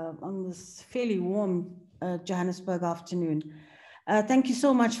Johannesburg on this fairly warm Johannesburg afternoon. Thank you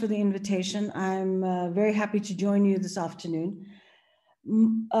so much for the invitation. I'm very happy to join you this afternoon.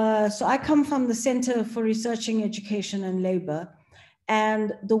 So I come from the Center for Researching Education and Labor,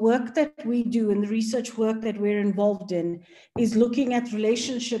 and the work that we do and the research work that we're involved in is looking at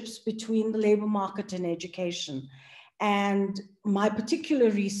relationships between the labor market and education. And my particular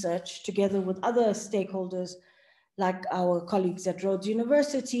research, together with other stakeholders, like our colleagues at Rhodes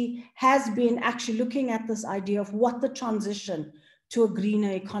University, has been actually looking at this idea of what the transition to a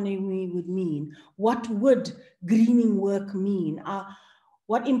greener economy would mean. What would greening work mean?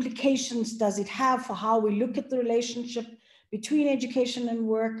 What implications does it have for how we look at the relationship between education and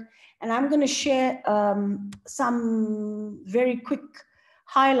work? And I'm going to share some very quick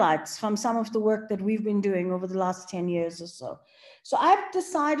highlights from some of the work that we've been doing over the last 10 years or so. So I've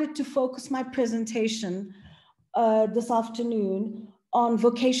decided to focus my presentation this afternoon on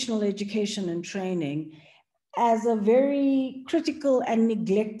vocational education and training as a very critical and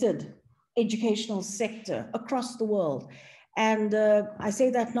neglected educational sector across the world. And I say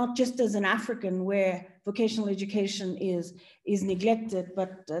that not just as an African where vocational education is neglected,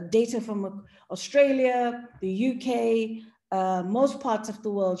 but data from Australia, the UK, most parts of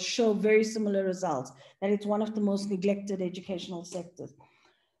the world show very similar results, that it's one of the most neglected educational sectors.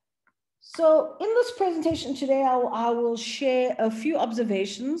 So in this presentation today, I will share a few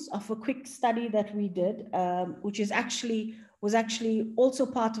observations of a quick study that we did, which was actually also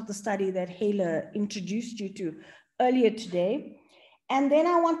part of the study that Hala introduced you to earlier today. And then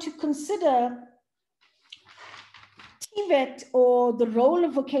I want to consider TVET, or the role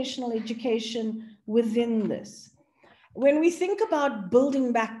of vocational education within this. When we think about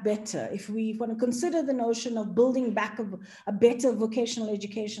building back better, if we want to consider the notion of building back a better vocational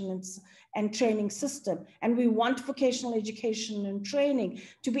education and training system, and we want vocational education and training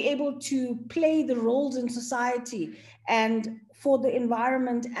to be able to play the roles in society and for the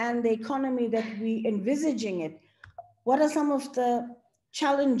environment and the economy that we envisaging it, what are some of the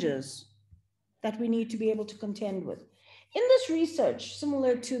challenges that we need to be able to contend with? In this research,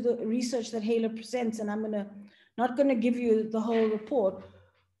 similar to the research that Hala presents, and I'm not going to give you the whole report,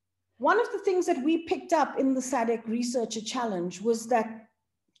 one of the things that we picked up in the SADC Researcher Challenge was that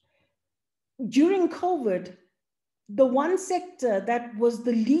during COVID, the one sector that was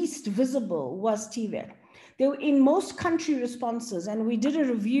the least visible was TVET. They were in most country responses, and we did a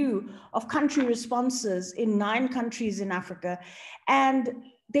review of country responses in 9 countries in Africa, and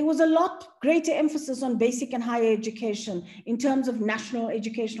there was a lot greater emphasis on basic and higher education in terms of national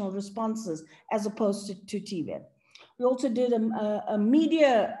educational responses as opposed to TVET. We also did a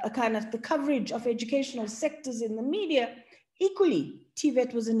media, a kind of the coverage of educational sectors in the media. Equally,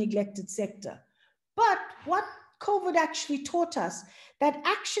 TVET was a neglected sector. But what COVID actually taught us, that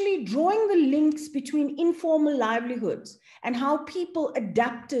actually drawing the links between informal livelihoods and how people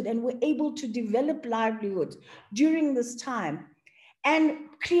adapted and were able to develop livelihoods during this time, and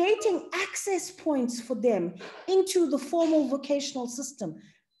creating access points for them into the formal vocational system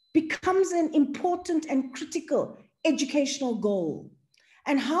becomes an important and critical educational goal.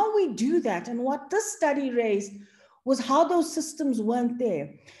 And how we do that, and what this study raised, was how those systems weren't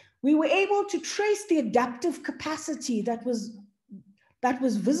there. We were able to trace the adaptive capacity that was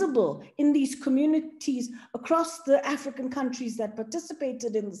visible in these communities across the African countries that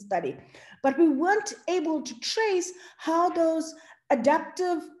participated in the study. But we weren't able to trace how those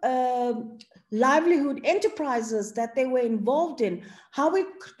adaptive livelihood enterprises that they were involved in, how it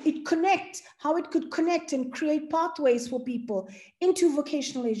could connect and create pathways for people into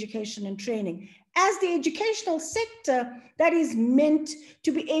vocational education and training as the educational sector that is meant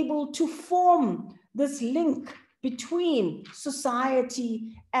to be able to form this link between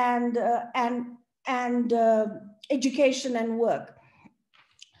society and education and work.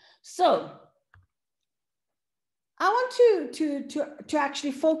 So I want to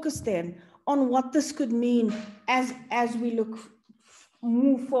actually focus then on what this could mean as we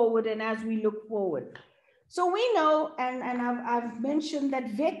move forward and as we look forward. So we know, and I've mentioned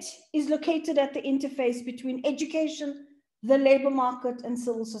that VET is located at the interface between education, the labor market, and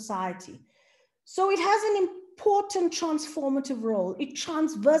civil society. So it has an important transformative role. It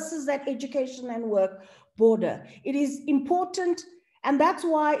transverses that education and work border. It is important, and that's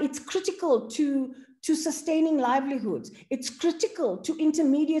why it's critical to sustaining livelihoods. It's critical to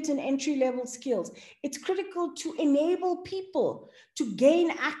intermediate and entry-level skills. It's critical to enable people to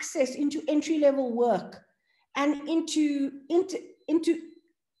gain access into entry-level work and into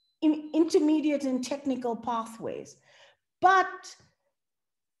intermediate and technical pathways. But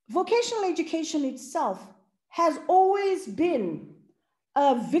vocational education itself has always been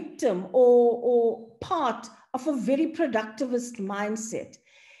a victim or part of a very productivist mindset.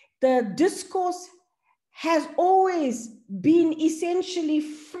 The discourse has always been essentially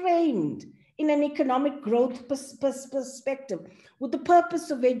framed in an economic growth perspective, with the purpose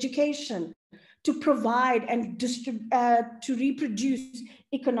of education to provide and to reproduce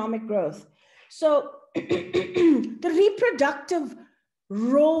economic growth. So the reproductive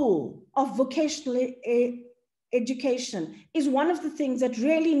role of vocational education is one of the things that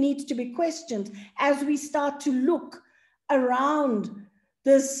really needs to be questioned as we start to look around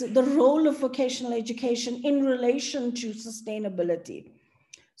the role of vocational education in relation to sustainability.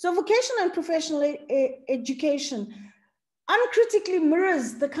 So vocational and professional education uncritically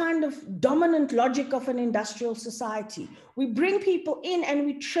mirrors the kind of dominant logic of an industrial society. We bring people in and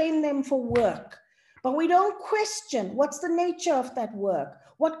we train them for work, but we don't question what's the nature of that work,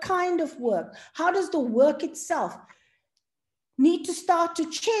 what kind of work, how does the work itself need to start to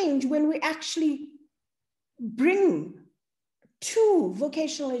change when we actually bring to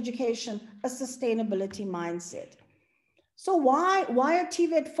vocational education a sustainability mindset. So why a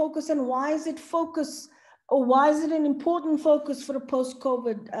TVET focus, and why is it focus, or why is it an important focus for a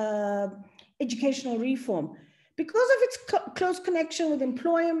post-COVID educational reform? Because of its close connection with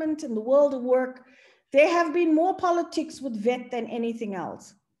employment and the world of work, there have been more politics with VET than anything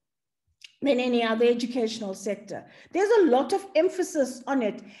else, than any other educational sector. There's a lot of emphasis on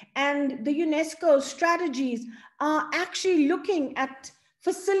it, and the UNESCO strategies are actually looking at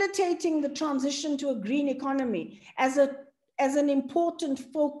facilitating the transition to a green economy as as an important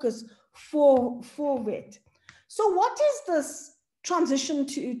focus for VET. So what does this transition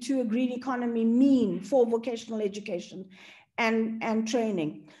to a green economy mean for vocational education and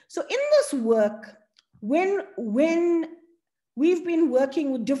training? So in this work, when we've been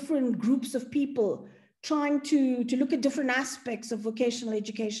working with different groups of people trying to look at different aspects of vocational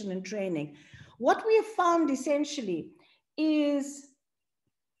education and training, what we have found essentially is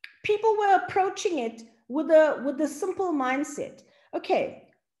people were approaching it with a simple mindset. Okay,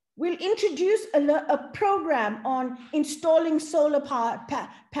 we'll introduce a program on installing solar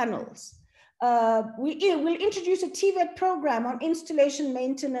panels. We'll introduce a TVET program on installation,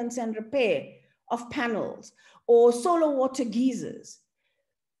 maintenance, and repair of panels or solar water geysers.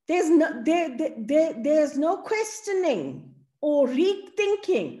 There's no questioning or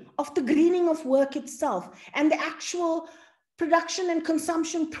rethinking of the greening of work itself and the actual production and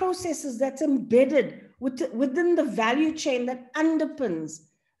consumption processes that's embedded within the value chain that underpins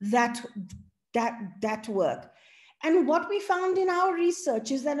that work. And what we found in our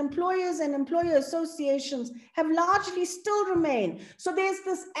research is that employers and employer associations have largely still remained. So there's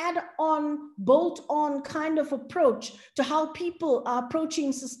this add-on, bolt-on kind of approach to how people are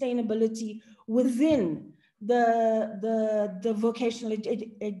approaching sustainability within the vocational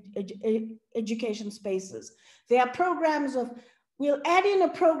education spaces. There are programs of, we'll add in a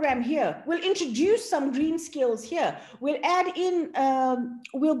program here. We'll introduce some green skills here. We'll add in,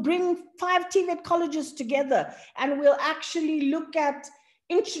 we'll bring 5 TVET colleges together and we'll actually look at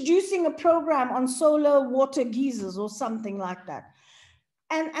introducing a program on solar water geysers or something like that.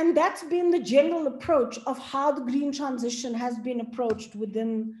 And that's been the general approach of how the green transition has been approached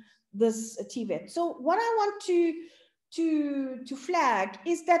within this TVET. So what I want to flag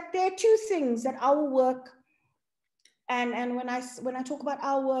is that there are 2 things that our work, and when I talk about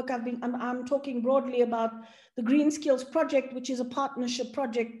our work, I'm talking broadly about the Green Skills Project, which is a partnership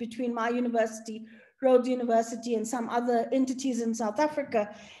project between my university, Rhodes University, and some other entities in South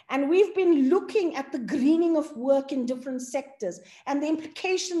Africa. And we've been looking at the greening of work in different sectors and the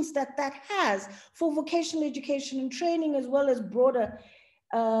implications that that has for vocational education and training, as well as broader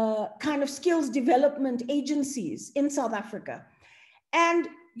kind of skills development agencies in South Africa. And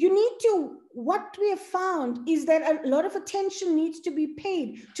you need to, what we have found is that a lot of attention needs to be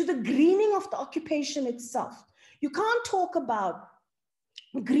paid to the greening of the occupation itself. You can't talk about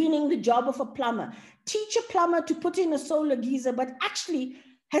greening the job of a plumber. Teach a plumber to put in a solar geyser, but actually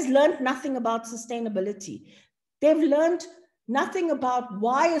has learned nothing about sustainability. They've learned nothing about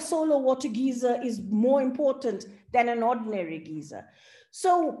why a solar water geyser is more important than an ordinary geyser.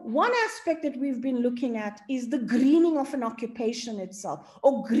 So one aspect that we've been looking at is the greening of an occupation itself,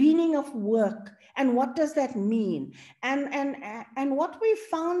 or greening of work. And what does that mean? And what we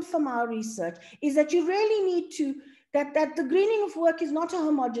found from our research is that you really need to, that the greening of work is not a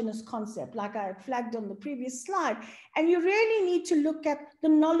homogeneous concept, like I flagged on the previous slide. And you really need to look at the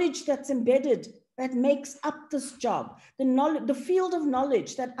knowledge that's embedded, that makes up this job, the field of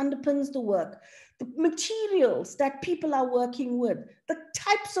knowledge that underpins the work, the materials that people are working with, the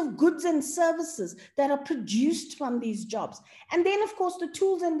types of goods and services that are produced from these jobs. And then, of course, the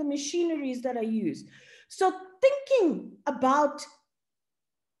tools and the machineries that are used. So thinking about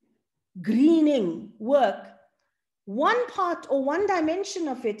greening work, one part or one dimension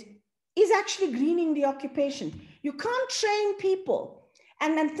of it is actually greening the occupation. You can't train people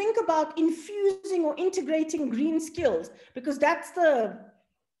and then think about infusing or integrating green skills, because that's the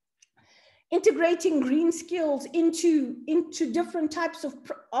integrating green skills into different types of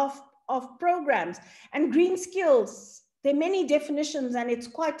programs. And green skills, there are many definitions, and it's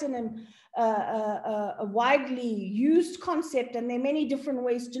quite a widely used concept, and there are many different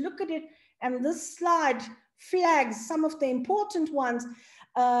ways to look at it. And this slide flags some of the important ones.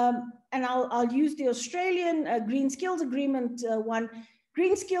 And I'll use the Australian Green Skills Agreement one.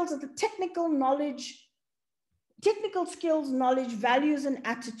 Green skills are the technical skills, knowledge, values, and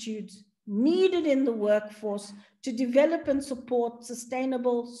attitudes needed in the workforce to develop and support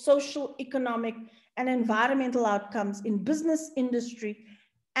sustainable social, economic, and environmental outcomes in business, industry,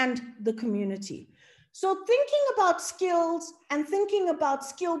 and the community. So thinking about skills and thinking about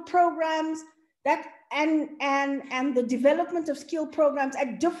skill programs that and the development of skill programs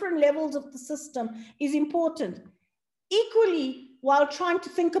at different levels of the system is important. Equally, while trying to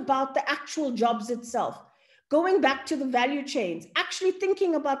think about the actual jobs itself, going back to the value chains, actually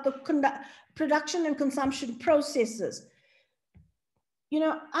thinking about the production and consumption processes. You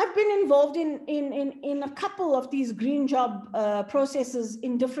know, I've been involved in a couple of these green job processes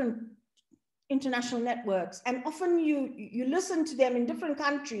in different international networks, and often you listen to them in different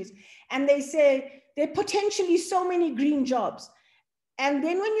countries, and they say there are potentially so many green jobs. And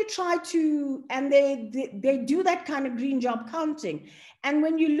then when you try to, and they do that kind of green job counting. And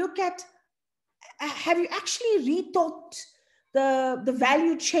when you look at, have you actually rethought the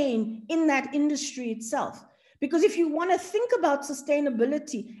value chain in that industry itself? Because if you want to think about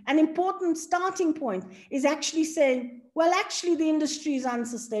sustainability, an important starting point is actually saying, well, actually the industry is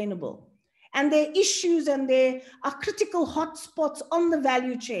unsustainable. And there are issues and there are critical hotspots on the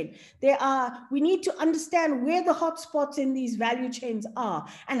value chain. We need to understand where the hotspots in these value chains are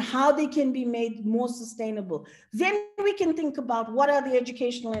and how they can be made more sustainable. Then we can think about what are the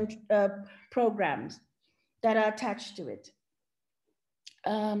educational programs that are attached to it.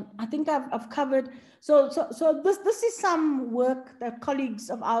 I think I've covered, so this is some work that colleagues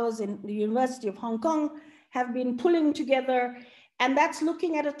of ours in the University of Hong Kong have been pulling together, and that's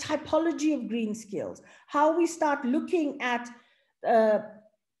looking at a typology of green skills, how we start looking at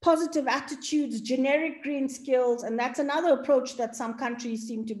positive attitudes, generic green skills, and that's another approach that some countries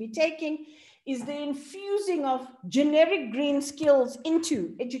seem to be taking, is the infusing of generic green skills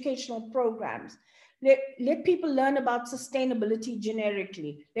into educational programs. Let people learn about sustainability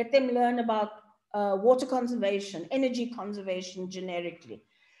generically. Let them learn about water conservation, energy conservation generically.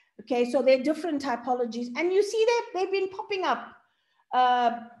 Okay, so there are different typologies, and you see that they've been popping up.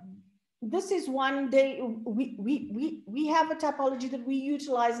 This is one we have a typology that we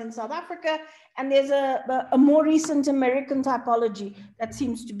utilize in South Africa, and there's a more recent American typology that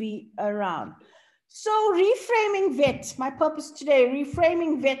seems to be around. So reframing VET, my purpose today,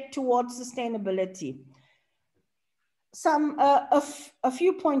 reframing VET towards sustainability. A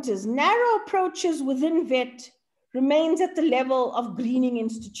few pointers. Narrow approaches within VET remains at the level of greening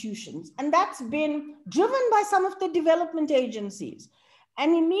institutions. And that's been driven by some of the development agencies.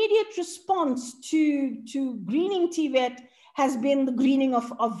 An immediate response to greening TVET has been the greening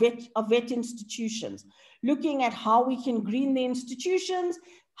of VET institutions, looking at how we can green the institutions,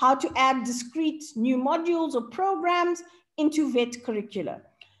 how to add discrete new modules or programs into VET curricula.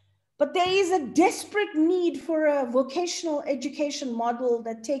 But there is a desperate need for a vocational education model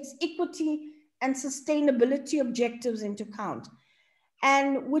that takes equity and sustainability objectives into account,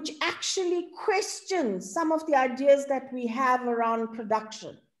 and which actually questions some of the ideas that we have around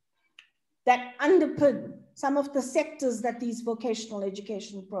production that underpin some of the sectors that these vocational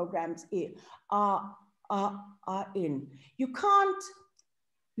education programs are in. You can't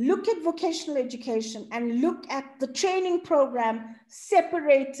look at vocational education and look at the training program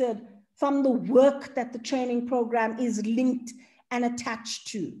separated from the work that the training program is linked and attached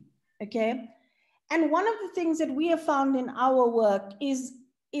to, okay? And one of the things that we have found in our work is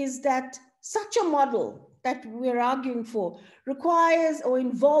that such a model that we're arguing for requires or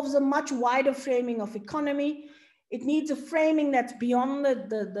involves a much wider framing of economy. It needs a framing that's beyond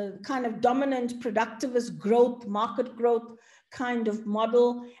the kind of dominant productivist growth, market growth kind of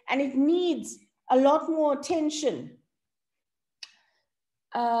model. And it needs a lot more attention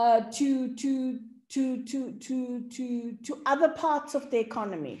to other parts of the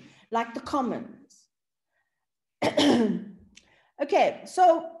economy, like the commons. Okay,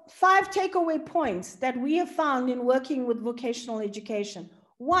 so 5 takeaway points that we have found in working with vocational education.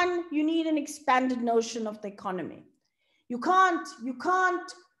 1, you need an expanded notion of the economy. You can't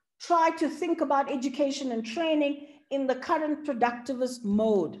try to think about education and training in the current productivist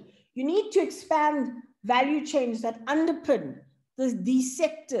mode. You need to expand value chains that underpin these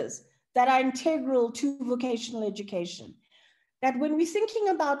sectors that are integral to vocational education. That when we're thinking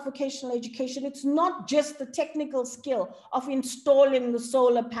about vocational education, it's not just the technical skill of installing the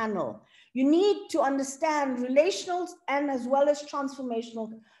solar panel. You need to understand relational and as well as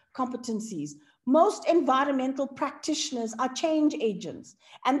transformational competencies. Most environmental practitioners are change agents,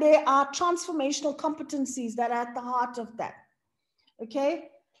 and there are transformational competencies that are at the heart of that, okay?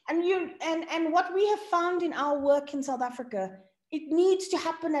 And what we have found in our work in South Africa, it needs to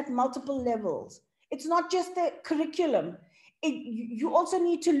happen at multiple levels. It's not just the curriculum. You also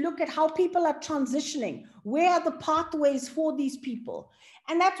need to look at how people are transitioning. Where are the pathways for these people?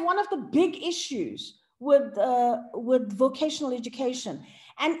 And that's one of the big issues with vocational education.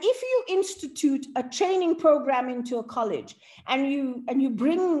 And if you institute a training program into a college and you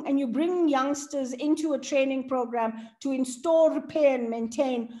bring youngsters into a training program to install, repair, and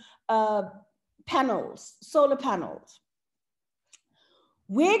maintain panels, solar panels,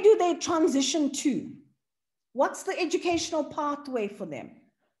 where do they transition to? What's the educational pathway for them?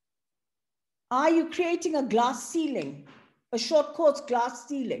 Are you creating a glass ceiling, a short course glass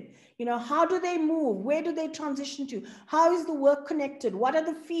ceiling? You know, how do they move? Where do they transition to? How is the work connected? What are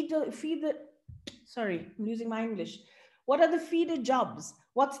the sorry, I'm losing my English. What are the feeder jobs?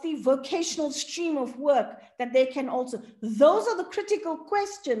 What's the vocational stream of work that they can also, those are the critical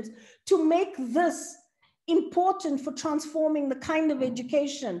questions to make this important for transforming the kind of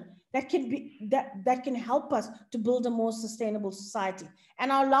education that can be, that can help us to build a more sustainable society.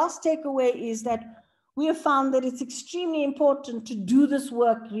 And our last takeaway is that we have found that it's extremely important to do this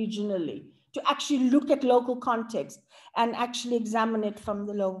work regionally, to actually look at local context and actually examine it from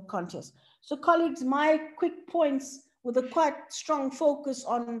the local context. So colleagues, my quick points with a quite strong focus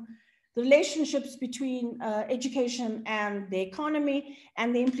on the relationships between education and the economy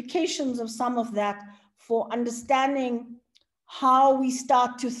and the implications of some of that for understanding how we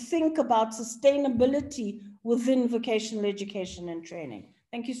start to think about sustainability within vocational education and training.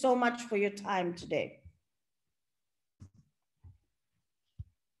 Thank you so much for your time today.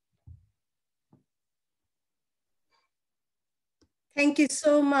 Thank you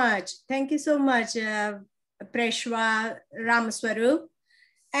so much. Thank you so much, Preshwa Ramaswarup.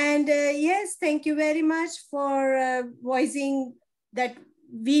 And yes, thank you very much for voicing that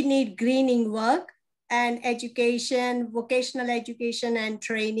we need greening work and education, vocational education and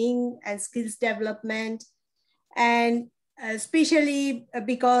training and skills development. And especially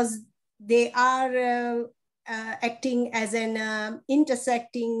because they are acting as an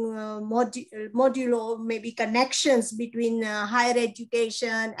intersecting modulo, maybe connections between higher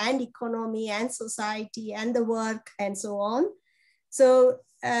education and economy and society and the work and so on. So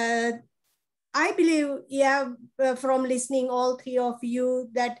I believe, yeah, from listening all three of you,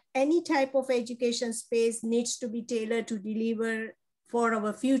 that any type of education space needs to be tailored to deliver for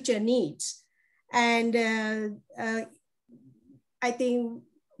our future needs. And I think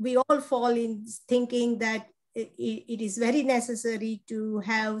we all fall in thinking that it is very necessary to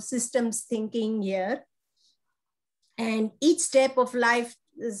have systems thinking here. And each step of life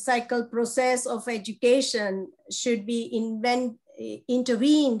cycle process of education should be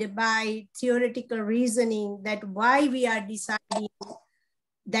intervened by theoretical reasoning, that why we are deciding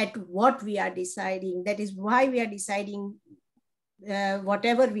that what we are deciding, that is why we are deciding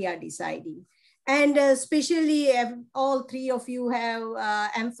whatever we are deciding. And especially all three of you have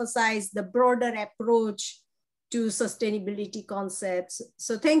emphasized the broader approach to sustainability concepts.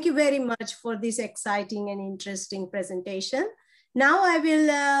 So thank you very much for this exciting and interesting presentation. Now I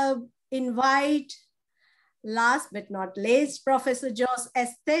will invite, last but not least, Professor Jos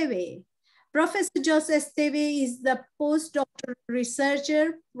Esteve. Professor Jos Esteve is the postdoctoral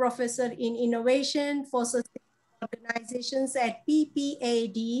researcher, professor in innovation for sustainable organizations at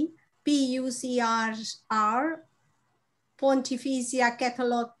PPAD, PUCR, Pontifícia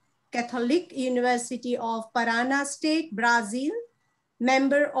Catholic University of Paraná State, Brazil,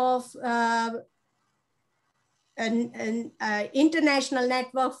 member of an international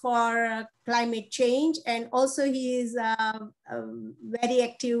network for climate change, and also he is a very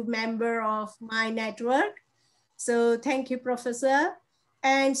active member of my network. So thank you, Professor.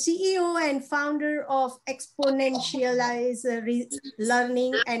 And CEO and founder of Exponentialize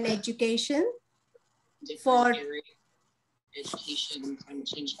Learning and Education for education, climate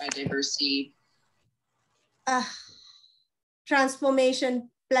change, biodiversity,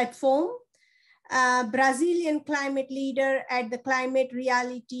 transformation platform. Brazilian climate leader at the Climate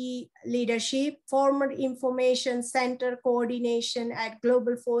Reality Leadership, former Information Center Coordination at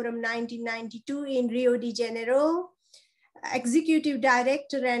Global Forum 1992 in Rio de Janeiro, Executive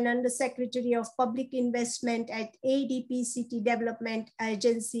Director and Undersecretary of Public Investment at ADP City Development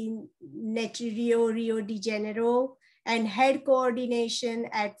Agency, Rio de Janeiro, and Head Coordination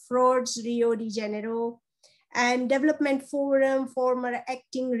at Frods, Rio de Janeiro, and Development Forum, former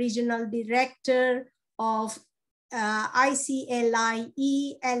Acting Regional Director of ICLIE,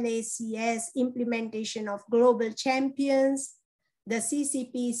 LACS, Implementation of Global Champions, the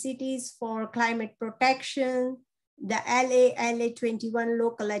CCP Cities for Climate Protection, the LA21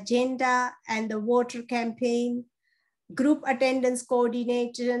 Local Agenda, and the Water Campaign, Group Attendance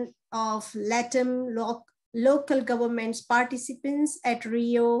Coordinator of LATAM Local Governments Participants at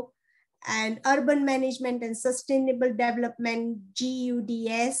Rio, and Urban Management and Sustainable Development,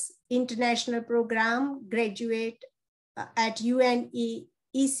 GUDS, International Program, graduate at UNECLAC,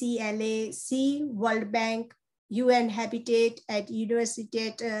 World Bank, UN Habitat at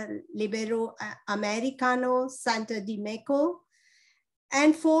Universidad Libero Americano, Santo Domingo,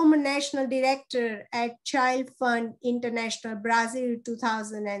 and former National Director at Child Fund International Brazil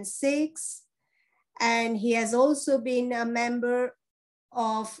 2006. And he has also been a member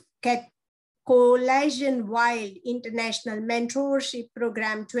of Coalition Wild International Mentorship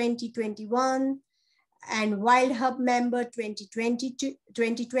Program 2021, and Wild Hub member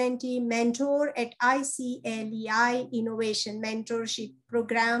 2020, mentor at ICLEI Innovation Mentorship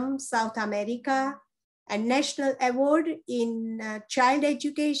Program, South America, and National Award in Child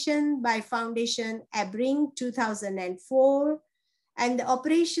Education by Foundation Abring 2004, and the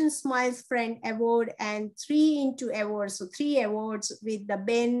Operation Smiles Friend Award and 3 awards, so 3 awards with the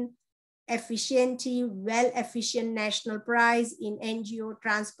Ben Efficiency Well Efficient National Prize in NGO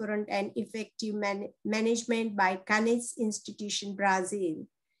Transparent and Effective Management by Canes Institution, Brazil.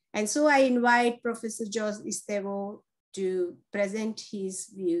 And so I invite Professor Jorge Estevo to present his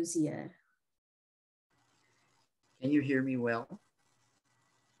views here. Can you hear me well?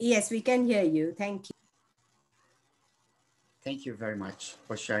 Yes, we can hear you. Thank you. Thank you very much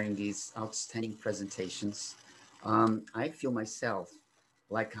for sharing these outstanding presentations. I feel myself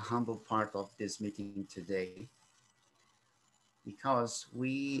like a humble part of this meeting today because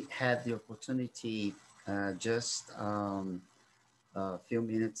we had the opportunity just a few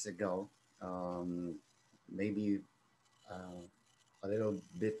minutes ago, maybe a little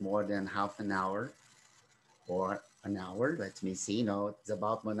bit more than half an hour or an hour, let me see, no, it's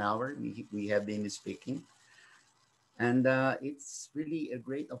about 1 hour we have been speaking. And it's really a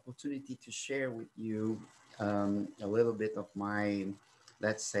great opportunity to share with you a little bit of my,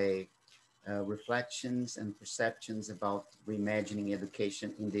 let's say, reflections and perceptions about reimagining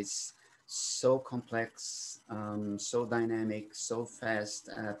education in this so complex, so dynamic, so fast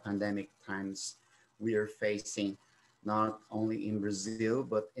pandemic times we are facing, not only in Brazil,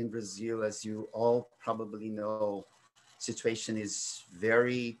 but in Brazil, as you all probably know, situation is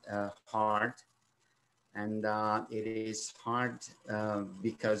very hard. And it is hard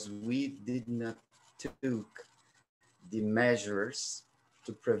because we did not took the measures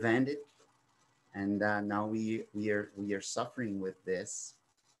to prevent it, and now we are suffering with this.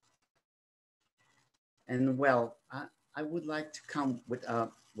 And well, I would like to come with a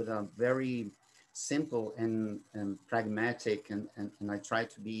very simple and pragmatic, and I try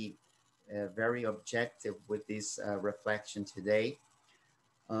to be very objective with this reflection today.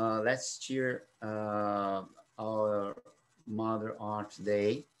 Last year, our Mother Earth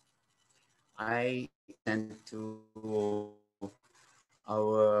Day, I sent to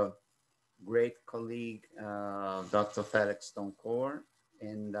our great colleague, Dr. Felix Doncor,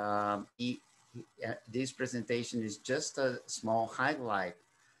 and this presentation is just a small highlight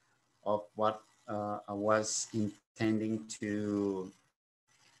of what I was intending to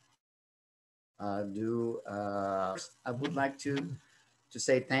do. I would like to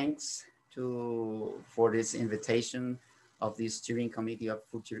say thanks for this invitation of the Steering Committee of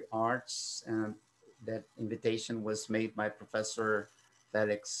Future Arts. That invitation was made by Professor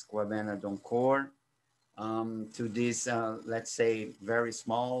Felix Guabena Doncor to this, let's say, very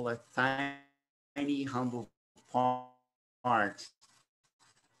small, tiny, humble part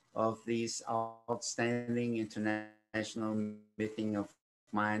of this outstanding international meeting of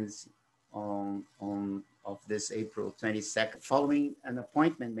minds of this April 22nd, following an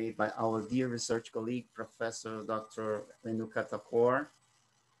appointment made by our dear research colleague, Professor Dr. Renuka Thakur.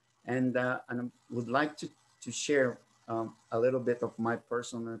 And I would like to share a little bit of my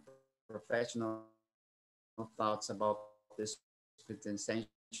personal and professional thoughts about this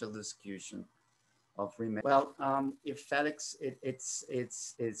essential discussion of reimagining. Well, if Felix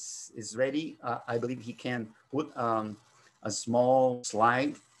is ready, I believe he can put a small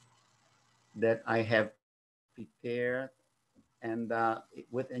slide that I have prepared, and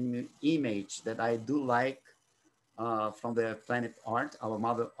with an image that I do like from the planet Art, our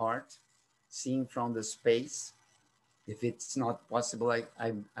Mother Art, seen from the space. If it's not possible,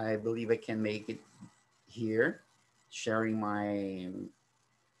 I believe I can make it here, sharing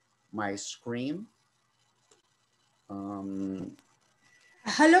my screen. Hello,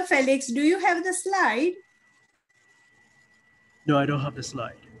 Felix. Do you have the slide? No, I don't have the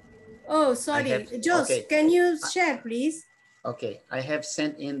slide. Oh, sorry. Jos, okay. Can you share, please? Okay, I have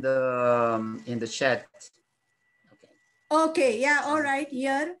sent in the chat. Okay. Okay. Yeah. All right.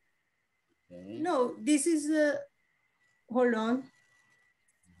 Here. Okay. No, this is. Hold on.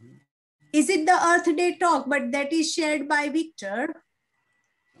 Is it the Earth Day talk? But that is shared by Victor.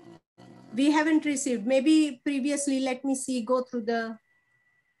 We haven't received. Maybe previously. Let me see. Go through the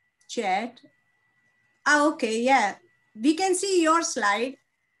chat. Ah, okay. Yeah, we can see your slide.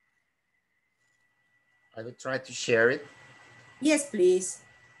 I will try to share it. Yes, please.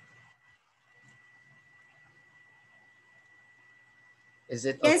 Is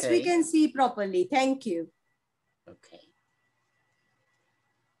it okay? Yes, we can see properly. Thank you. Okay.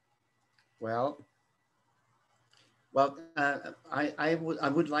 Well, Well, I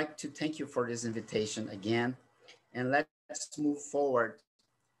would like to thank you for this invitation again, and let's move forward.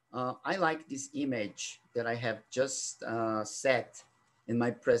 I like this image that I have just set in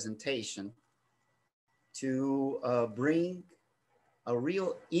my presentation to bring a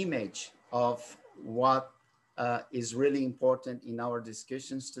real image of what is really important in our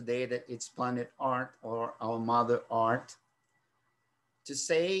discussions today, that it's planet art or our mother art. To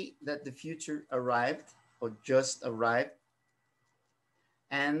say that the future arrived or just arrived,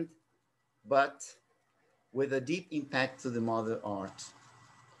 and but with a deep impact to the mother art.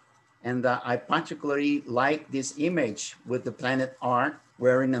 And I particularly like this image with the planet art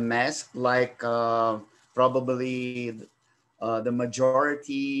wearing a mask, like probably the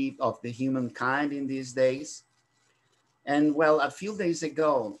majority of the humankind in these days. And well, a few days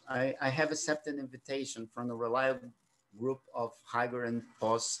ago, I have accepted an invitation from a reliable group of higher and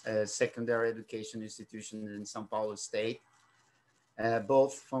post secondary education institutions in São Paulo state,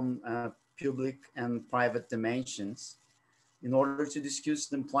 both from public and private dimensions, in order to discuss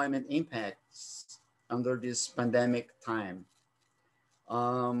the employment impacts under this pandemic time.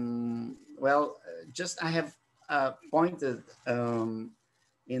 Well, just I have pointed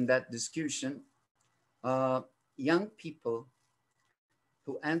in that discussion, young people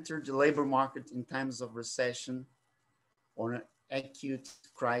who entered the labor market in times of recession or an acute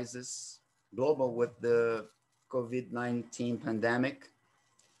crisis, global with the COVID-19 pandemic,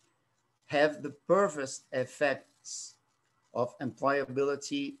 have the perverse effects of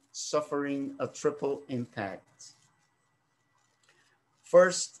employability suffering a triple impact.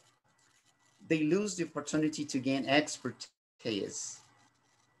 First, they lose the opportunity to gain expertise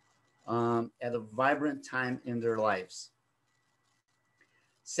at a vibrant time in their lives.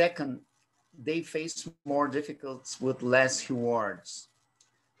 Second, they face more difficulties with less rewards.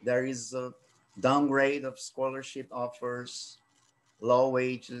 There is a downgrade of scholarship offers, low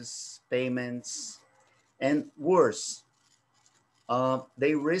wages, payments, and worse,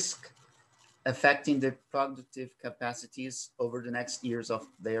 they risk affecting their productive capacities over the next years of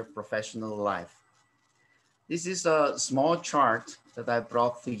their professional life. This is a small chart that I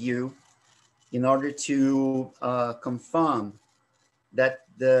brought to you in order to confirm that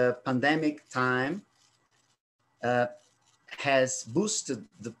the pandemic time has boosted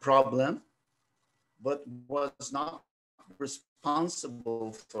the problem, but was not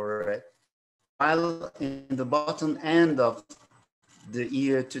responsible for it. While in the bottom end of the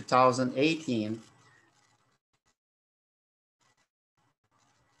year 2018,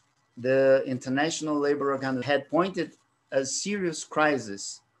 the International Labor Organization had pointed a serious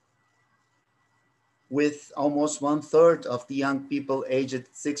crisis with almost 1/3 of the young people aged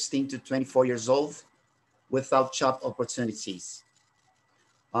 16 to 24 years old without job opportunities.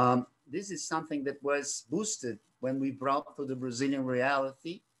 This is something that was boosted when we brought to the Brazilian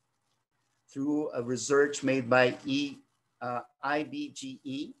reality through a research made by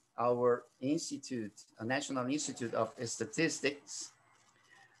IBGE, our institute, a National Institute of Statistics.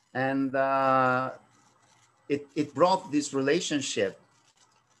 And it brought this relationship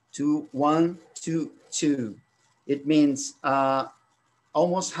to 1 to 2. It means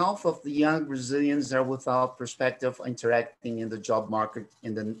almost half of the young Brazilians are without perspective of interacting in the job market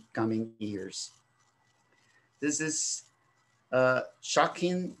in the coming years. This is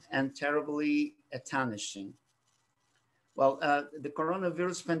shocking and terribly astonishing. Well, the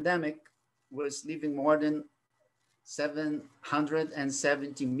coronavirus pandemic was leaving more than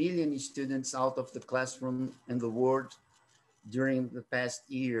 770 million students out of the classroom in the world during the past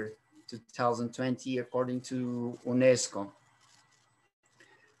year, 2020, according to UNESCO.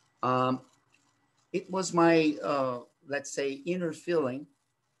 It was my, let's say, inner feeling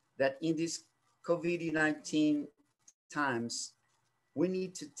that in these COVID-19 times, we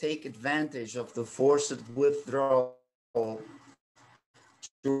need to take advantage of the forced withdrawal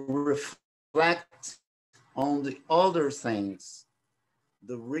to reflect on the other things.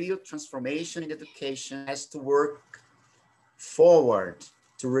 The real transformation in education has to work forward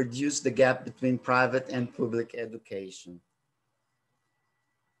to reduce the gap between private and public education.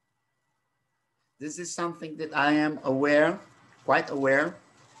 This is something that I am aware, quite aware,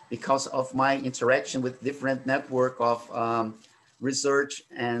 because of my interaction with different network of research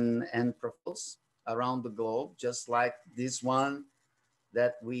and professionals around the globe, just like this one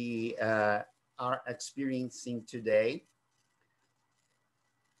that we are experiencing today.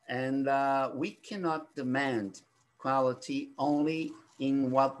 And we cannot demand quality only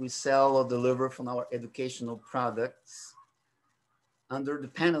in what we sell or deliver from our educational products, under the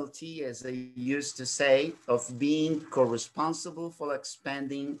penalty, as I used to say, of being co-responsible for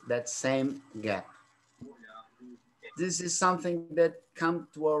expanding that same gap. this is something that comes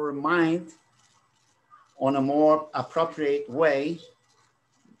to our mind on a more appropriate way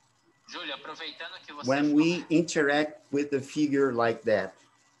when we interact with a figure like that.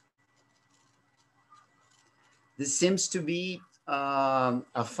 This seems to be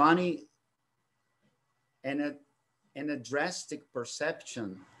a funny and a drastic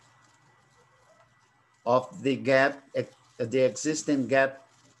perception of the gap, the existing gap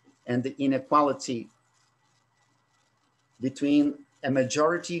and the inequality between a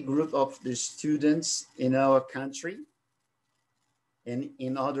majority group of the students in our country and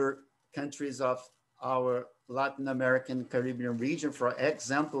in other countries of our Latin American Caribbean region, for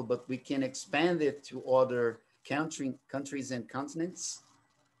example, but we can expand it to other countries and continents.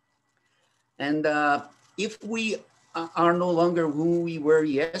 And if we are no longer who we were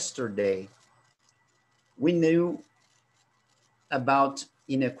yesterday, we knew about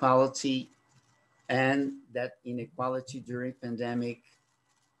inequality, and that inequality during pandemic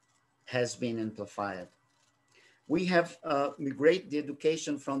has been amplified. We have migrated the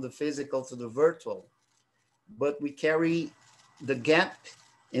education from the physical to the virtual, but we carry the gap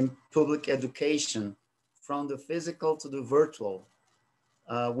in public education from the physical to the virtual,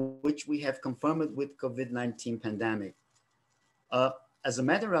 which we have confirmed with COVID-19 pandemic. As a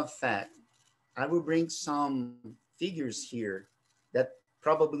matter of fact, I will bring some figures here that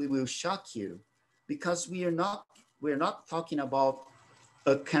probably will shock you, because we're not talking about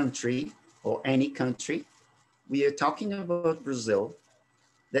a country or any country. We are talking about Brazil,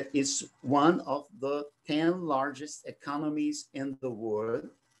 that is one of the 10 largest economies in the world.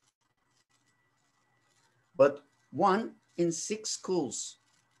 But 1 in 6 schools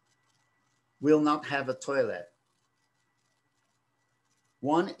will not have a toilet.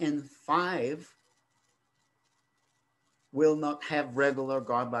 1 in 5 will not have regular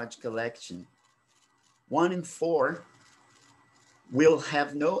garbage collection. 1 in 4 will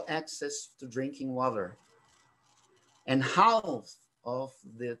have no access to drinking water. And half of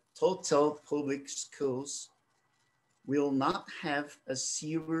the total public schools will not have a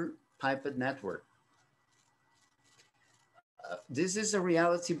sewer piped network. This is a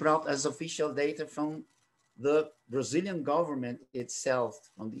reality brought as official data from the Brazilian government itself,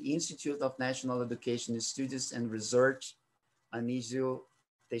 from the Institute of National Education Studies and Research, Anísio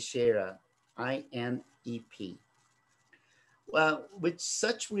Teixeira, INEP. Well, with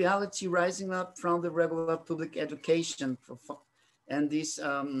such reality rising up from the regular public education and this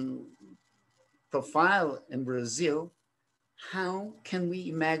profile in Brazil, how can we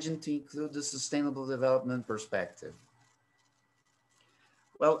imagine to include the sustainable development perspective?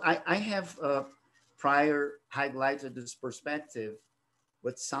 Well, I have prior highlighted this perspective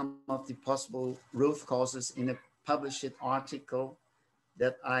with some of the possible root causes in a published article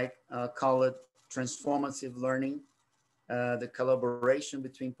that I call it Transformative Learning, the collaboration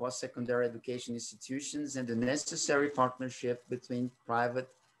between post-secondary education institutions and the necessary partnership between private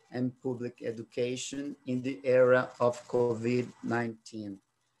and public education in the era of COVID-19.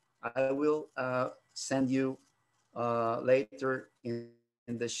 I will send you later in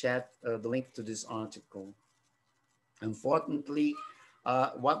the chat the link to this article. Unfortunately,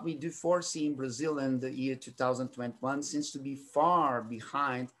 what we do foresee in Brazil in the year 2021 seems to be far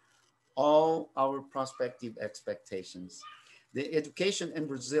behind all our prospective expectations. The education in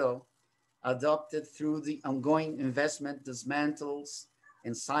Brazil, adopted through the ongoing investment dismantles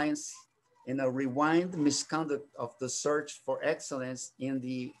in science in a rewind misconduct of the search for excellence in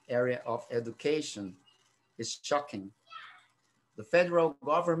the area of education, is shocking. The federal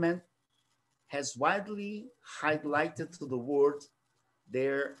government has widely highlighted to the world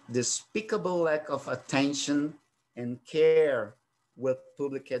their despicable lack of attention and care with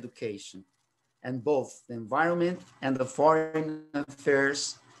public education, and both the environment and the foreign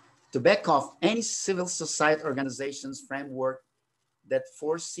affairs to back off any civil society organization's framework that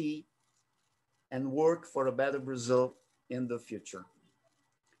foresee and work for a better Brazil in the future.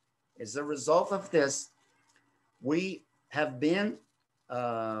 As a result of this, we have been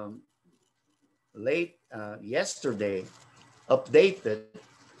yesterday updated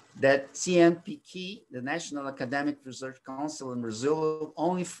that CNPq, the National Academic Research Council in Brazil, will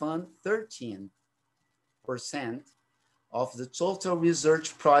only fund 13% of the total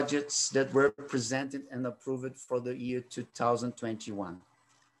research projects that were presented and approved for the year 2021.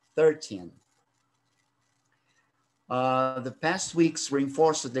 13. The past weeks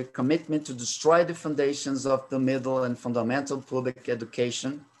reinforced their commitment to destroy the foundations of the middle and fundamental public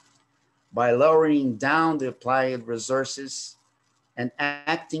education by lowering down the applied resources and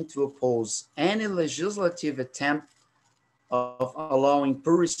acting to oppose any legislative attempt of allowing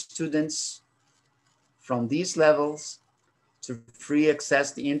poor students from these levels to free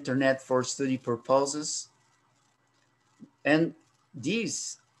access to the internet for study purposes. And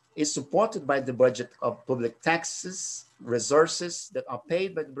this is supported by the budget of public taxes, resources that are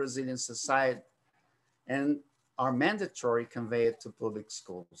paid by the Brazilian society and are mandatory conveyed to public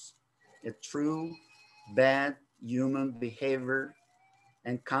schools. A true bad human behavior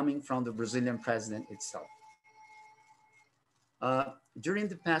and coming from the Brazilian president itself. During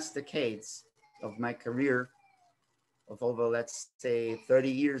the past decades of my career, of over, let's say, 30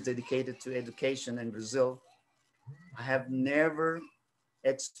 years dedicated to education in Brazil, I have never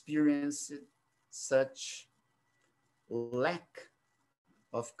experienced such lack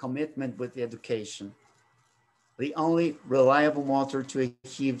of commitment with education, the only reliable motor to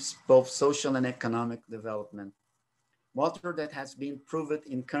achieve both social and economic development. Motor that has been proven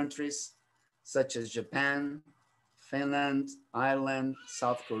in countries such as Japan, Finland, Ireland,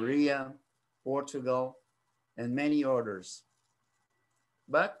 South Korea, Portugal, and many others.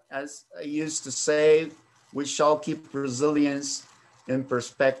 But as I used to say, we shall keep resilience in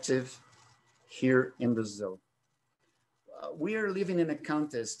perspective here in Brazil. We are living in a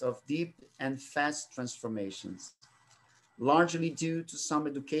context of deep and fast transformations, largely due to some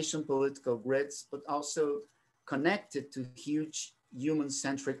education political grids, but also connected to huge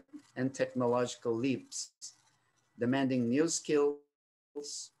human-centric and technological leaps, demanding new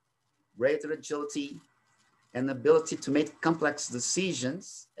skills, greater agility, and ability to make complex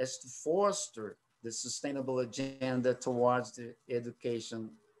decisions as to foster the sustainable agenda towards the education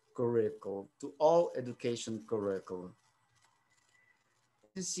curriculum, to all education curriculum.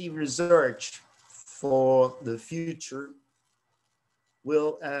 SSCP research for the future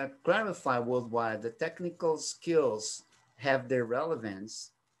will clarify worldwide that technical skills have their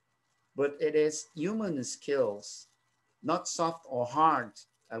relevance, but it is human skills, not soft or hard.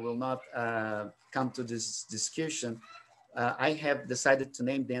 I will not come to this discussion. I have decided to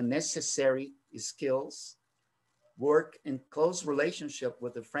name them necessary skills, work in close relationship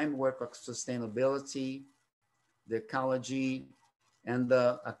with the framework of sustainability, the ecology, and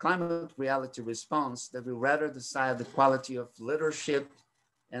the climate reality response that will rather decide the quality of leadership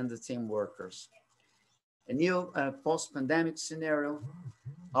and the team workers. A new post-pandemic scenario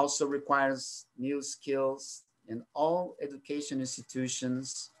also requires new skills in all education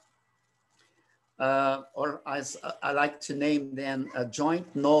institutions, or as I like to name them,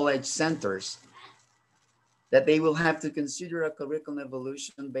 joint knowledge centers, that they will have to consider a curriculum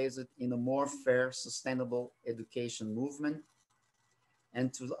evolution based in a more fair, sustainable education movement,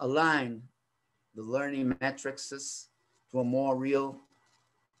 and to align the learning matrices to a more real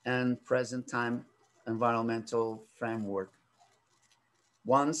and present time environmental framework.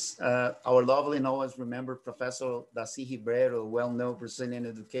 Once, our lovely and always remembered Professor Darcy Ribeiro, a well-known Brazilian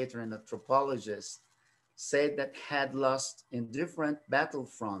educator and anthropologist, said that had lost in different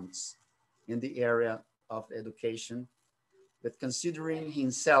battlefronts in the area of education, but considering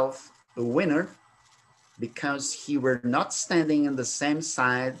himself a winner because he were not standing on the same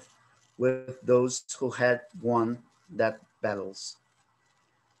side with those who had won that battles.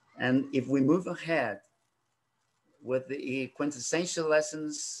 And if we move ahead with the quintessential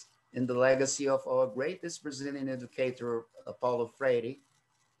lessons in the legacy of our greatest Brazilian educator, Paulo Freire,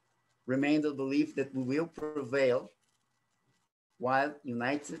 remain the belief that we will prevail while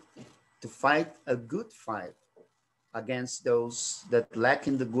united to fight a good fight against those that lack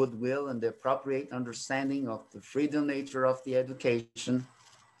in the goodwill and the appropriate understanding of the freedom nature of the education,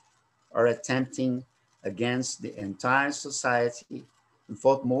 are attempting against the entire society, and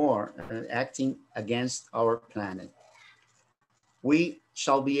furthermore, acting against our planet. We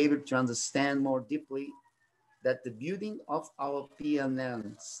shall be able to understand more deeply that the building of our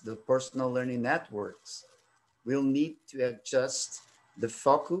PNNs, the personal learning networks, will need to adjust the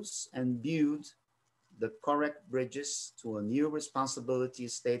focus and build the correct bridges to a new responsibility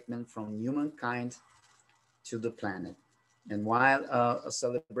statement from humankind to the planet. And while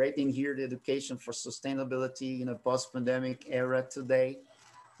celebrating here the education for sustainability in a post-pandemic era today,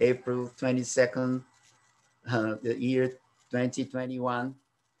 April 22nd, the year 2021,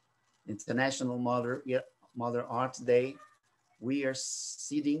 International Mother Earth Day, we are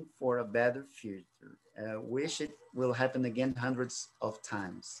seeding for a better future. Wish it will happen again hundreds of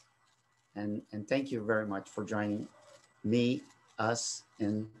times. And thank you very much for joining me, us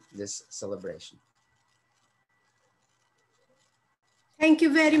in this celebration. Thank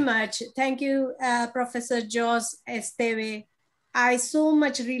you very much. Thank you, Professor Jos Esteve. I so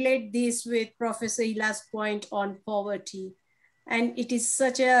much relate this with Professor Ila's point on poverty. And it is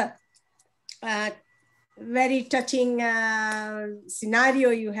such a very touching scenario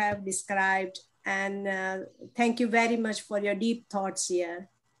you have described. And thank you very much for your deep thoughts here.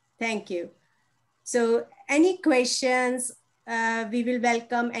 Thank you. So any questions, we will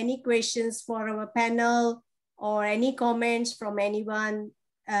welcome any questions for our panel or any comments from anyone.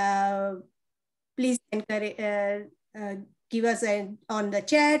 Please encourage, give us on the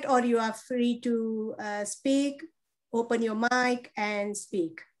chat, or you are free to speak, open your mic and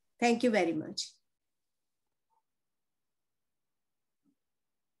speak. Thank you very much.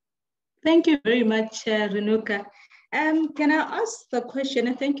 Thank you very much, Renuka. Can I ask the question?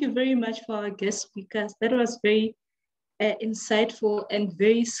 And thank you very much for our guest speakers. That was very insightful and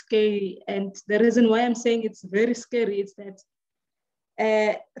very scary. And the reason why I'm saying it's very scary is that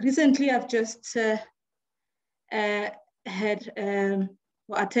recently I've just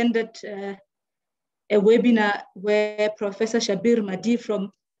attended a webinar where Professor Shabir Madi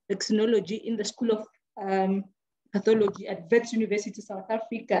from vaccinology in the School of Pathology at Wits University, South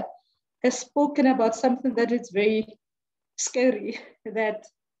Africa, has spoken about something that is very scary, that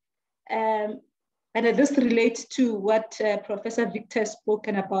and this relates to what Professor Victor has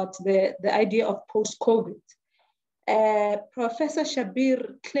spoken about, the idea of post-COVID. Professor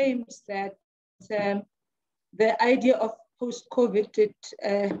Shabir claims that the idea of post-COVID,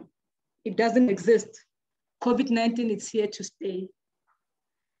 it doesn't exist. COVID-19 is here to stay,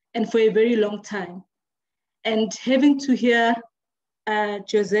 and for a very long time. And having to hear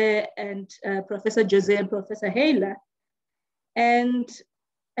Jose and Professor Jose and Professor Hayla, and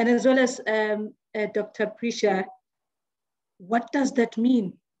as well as Dr. Prisha, what does that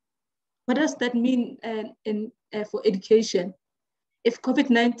mean? What does that mean for education? If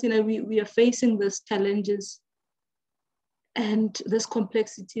COVID-19, we are facing these challenges and these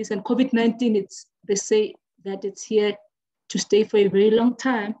complexities, and COVID-19, they say that it's here to stay for a very long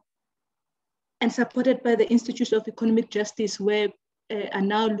time, and supported by the Institute of Economic Justice, where are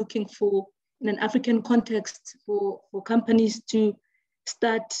now looking for, in an African context, for companies to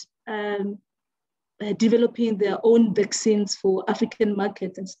start developing their own vaccines for African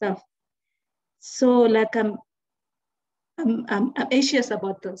markets and stuff. So like I'm anxious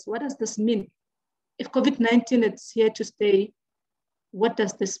about this. What does this mean? If COVID-19 is here to stay, what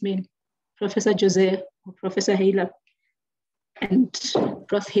does this mean? Professor Jose, or Professor Hayla, and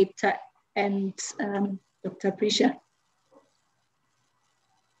Prof. Hector, and Dr. Prisha.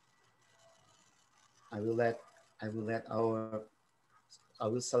 I will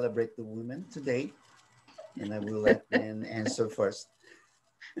celebrate the women today, and I will let them answer first.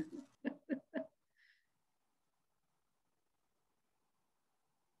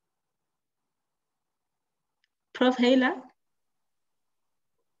 Prof. Hayla?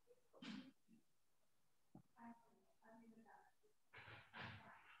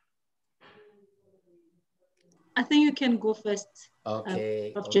 I think you can go first.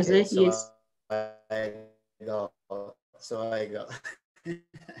 Okay. Prof. Okay. Jose, So yes. I go.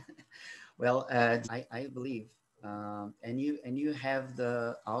 Well, I believe, and you have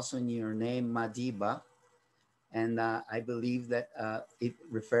also in your name Madiba, and I believe that it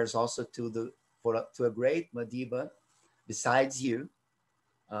refers also to a great Madiba besides you.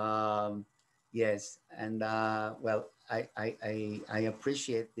 Yes, and well, I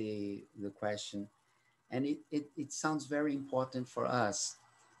appreciate the question, and it sounds very important for us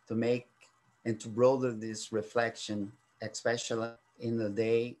to make and to broaden this reflection, especially in the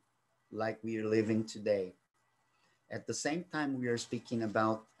day like we are living today. At the same time, we are speaking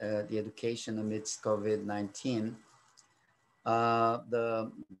about the education amidst COVID-19.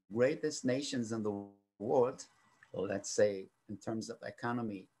 The greatest nations in the world, or let's say in terms of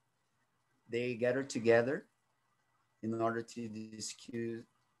economy, they gather together in order to discuss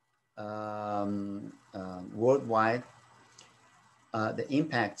worldwide the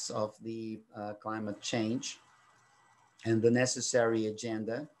impacts of the climate change and the necessary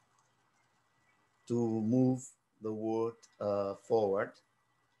agenda to move the world forward.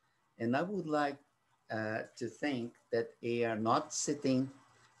 And I would like to think that they are not sitting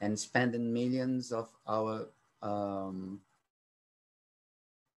and spending millions of our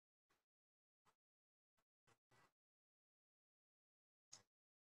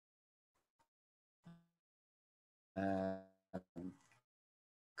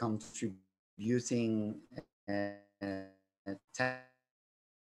contributing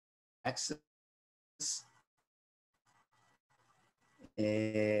taxes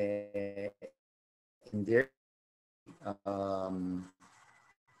in their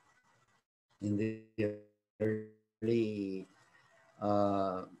in the early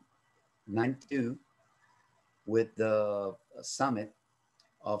 92 with the summit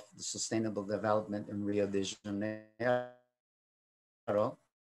of the sustainable development in Rio de Janeiro.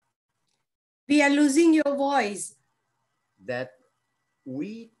 We are losing your voice. That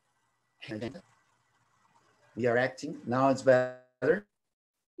we are acting. Now it's better.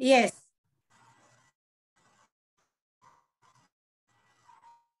 Yes.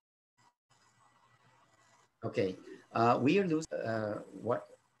 Okay, we are losing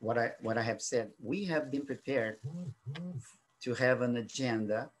what I have said. We have been prepared to have an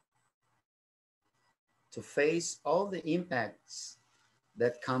agenda to face all the impacts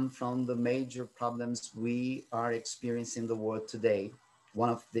that come from the major problems we are experiencing in the world today. One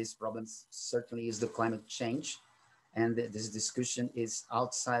of these problems certainly is the climate change, and this discussion is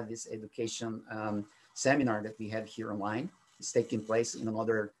outside this education seminar that we have here online. It's taking place in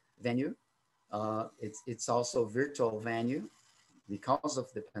another venue. It's also a virtual venue because of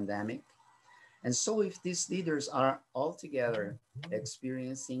the pandemic. And so if these leaders are all together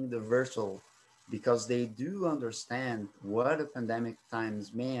experiencing the virtual because they do understand what the pandemic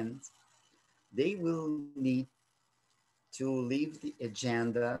times meant, they will need to leave the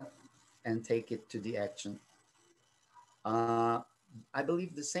agenda and take it to the action. I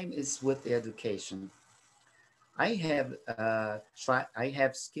believe the same is with the education. I have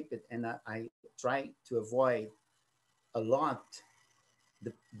skipped it, and I try to avoid a lot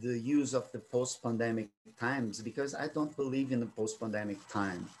the use of the post-pandemic times, because I don't believe in the post-pandemic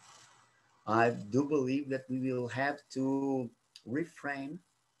time. I do believe that we will have to reframe,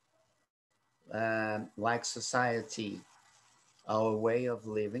 like society, our way of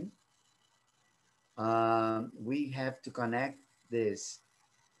living. We have to connect this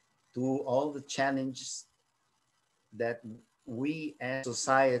to all the challenges that we as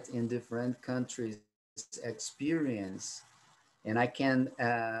society in different countries experience. And I can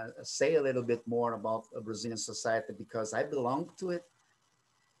say a little bit more about a Brazilian society because I belong to it.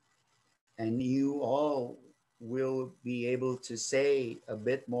 And you all will be able to say a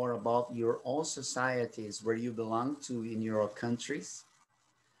bit more about your own societies where you belong to in your countries.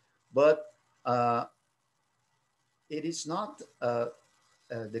 But it is not the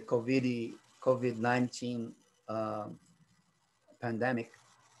COVID-19 pandemic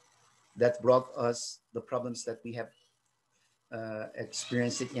that brought us the problems that we have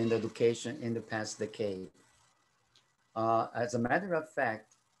experienced in the education in the past decade. As a matter of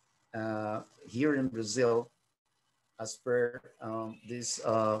fact, here in Brazil, as per these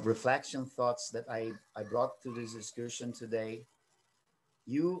reflection thoughts that I brought to this discussion today,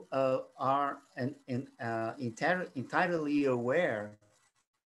 you are entirely aware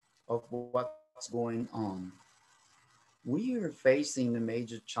of what's going on. We are facing a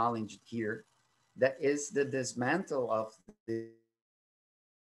major challenge here, that is the dismantle of the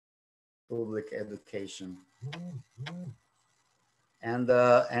public education. And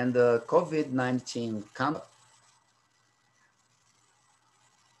the COVID-19 comes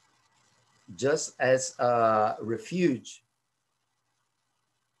just as a refuge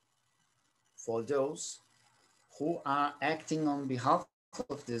for those who are acting on behalf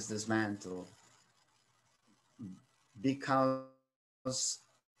of this dismantle. Because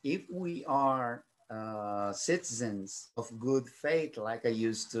if we are citizens of good faith, like I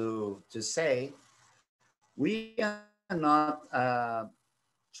used to say, we are not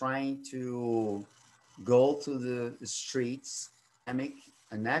trying to go to the streets, an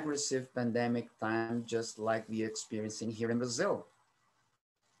aggressive pandemic time, just like we're experiencing here in Brazil.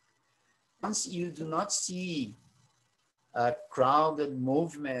 Once you do not see a crowded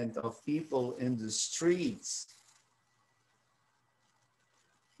movement of people in the streets,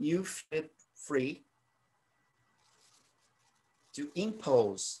 you feel free to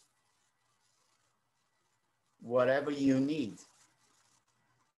impose whatever you need.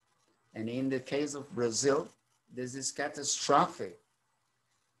 And in the case of Brazil, this is catastrophic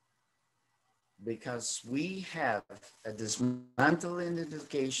because we have a dismantle in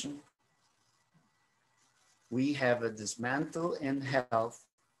education, we have a dismantle in health,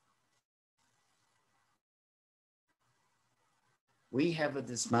 we have a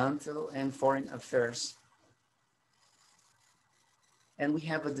dismantle in foreign affairs, and we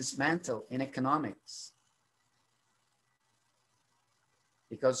have a dismantle in economics.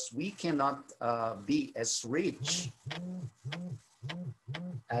 Because we cannot be as rich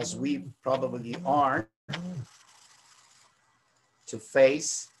as we probably are to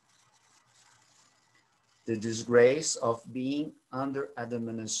face the disgrace of being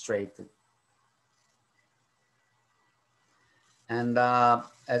under-administrated. And I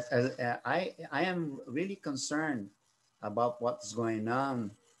am really concerned about what's going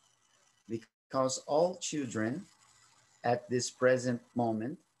on, because all children at this present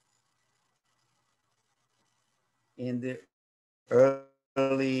moment in the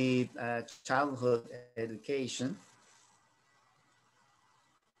early childhood education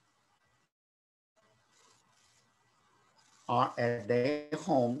are at their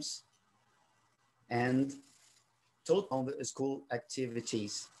homes and total on the school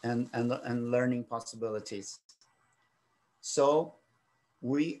activities and learning possibilities. So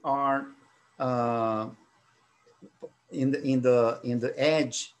we are in the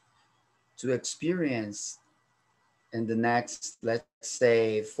edge to experience in the next, let's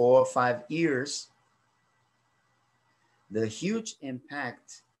say, 4 or 5 years, the huge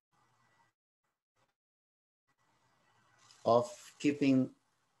impact of keeping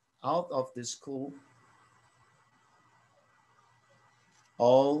out of the school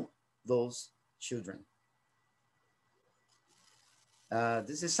all those children.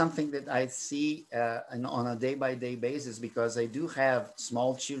 This is something that I see on a day-by-day basis, because I do have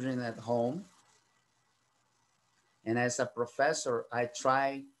small children at home. And as a professor, I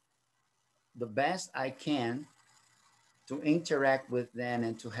try the best I can to interact with them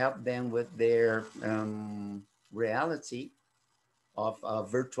and to help them with their reality of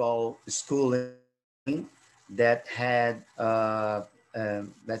virtual schooling that had,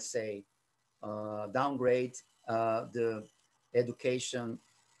 let's say, downgrade the education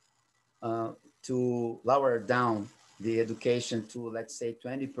to lower down the education to, let's say,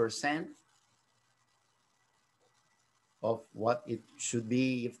 20% of what it should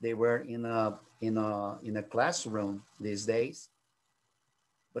be if they were in a classroom these days.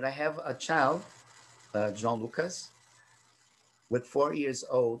 But I have a child, John Lucas, with 4 years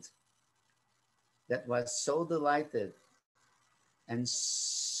old, that was so delighted and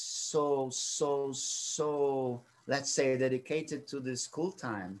so, let's say, dedicated to the school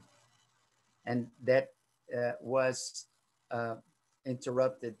time. And that was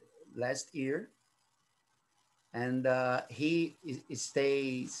interrupted last year. And he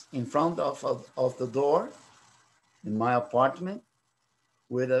stays in front of the door in my apartment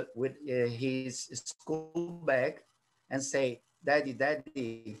with his school bag and say,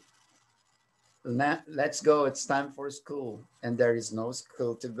 Daddy, now let's go, it's time for school. And there is no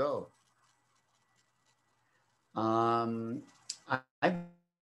school to go. I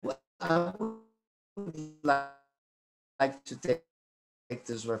would like to take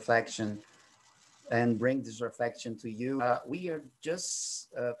this reflection and bring this reflection to you. We are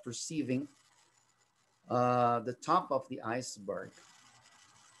just perceiving the top of the iceberg.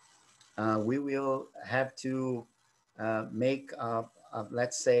 We will have to make,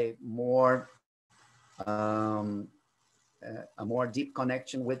 let's say, a more deep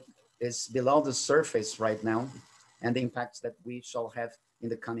connection with is below the surface right now, and the impacts that we shall have in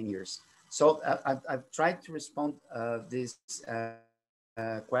the coming years. So I've tried to respond this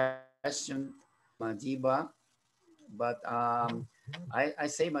question, Madiba, but I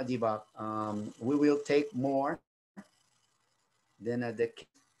say, Madiba, we will take more than a decade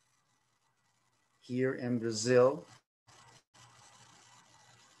here in Brazil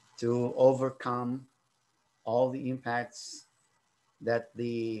to overcome all the impacts that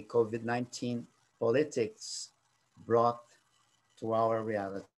the COVID-19 politics brought to our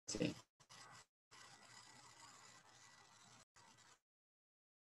reality.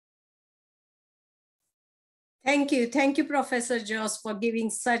 Thank you, Professor Joss, for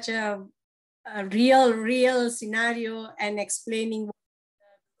giving such a real scenario and explaining the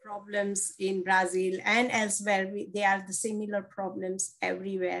problems in Brazil and elsewhere. They are the similar problems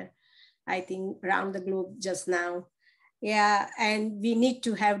everywhere, I think, around the globe just now. Yeah, and we need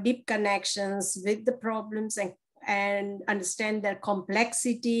to have deep connections with the problems and understand their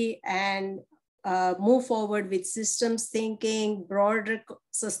complexity and move forward with systems thinking, broader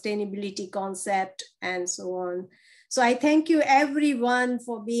sustainability concept, and so on. So I thank you everyone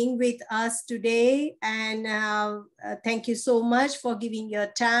for being with us today. And thank you so much for giving your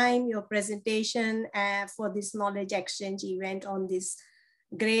time, your presentation for this knowledge exchange event on this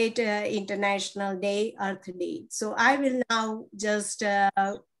great International Day, Earth Day. So I will now just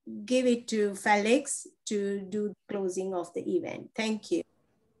give it to Felix to do the closing of the event. Thank you.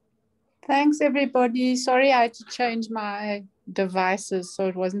 Thanks, everybody. Sorry I had to change my devices, so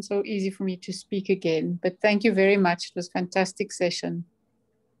it wasn't so easy for me to speak again. But thank you very much. It was a fantastic session.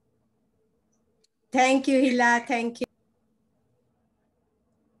 Thank you, Hila. Thank you.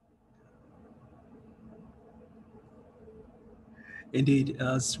 Indeed,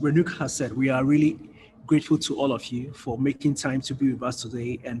 as Renuk has said, we are really grateful to all of you for making time to be with us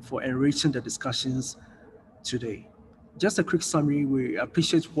today and for enriching the discussions today. Just a quick summary, we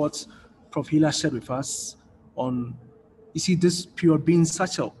appreciate what Prof. Hila shared with us on, you see, this period being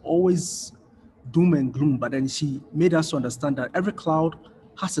such a always doom and gloom, but then she made us understand that every cloud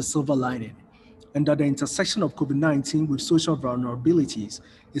has a silver lining, and that the intersection of COVID-19 with social vulnerabilities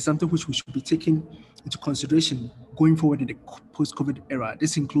is something which we should be taking into consideration going forward in the post-COVID era.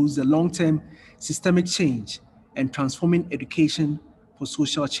 This includes the long-term systemic change and transforming education for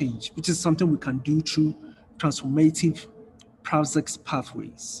social change, which is something we can do through transformative projects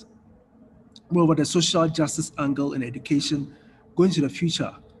pathways. Moreover, the social justice angle in education going to the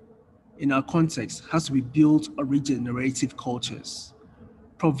future in our context has to be built on regenerative cultures.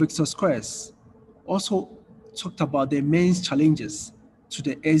 Prof. Victor Squares also talked about the immense challenges to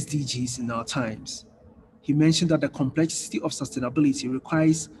the SDGs in our times. He mentioned that the complexity of sustainability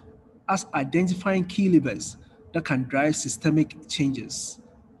requires us identifying key levers that can drive systemic changes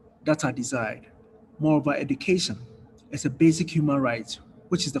that are desired. Moreover, education is a basic human right,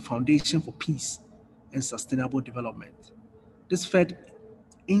 which is the foundation for peace and sustainable development. This fed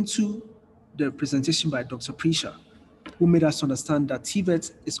into the presentation by Dr. Prisha, who made us understand that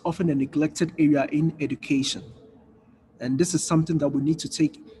TVET is often a neglected area in education. And this is something that we need to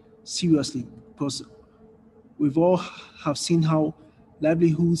take seriously, because we've all have seen how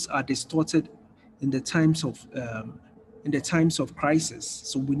livelihoods are distorted in the times of crisis.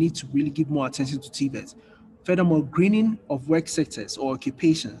 So we need to really give more attention to TVET. Furthermore, greening of work sectors or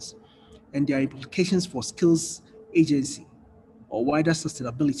occupations and their implications for skills agency or wider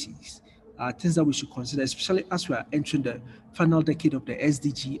sustainabilities are things that we should consider, especially as we are entering the final decade of the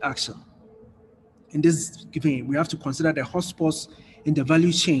SDG action. In this given, we have to consider the hotspots in the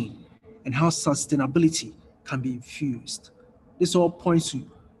value chain and how sustainability can be infused. This all points to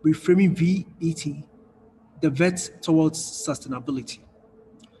reframing VET, the VET towards sustainability.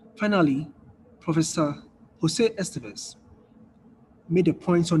 Finally, Professor Jose Esteves made a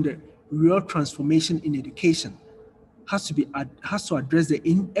point on the real transformation in education has to address the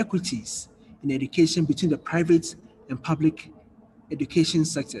inequities in education between the private and public education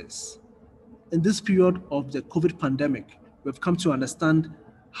sectors. In this period of the COVID pandemic, we've come to understand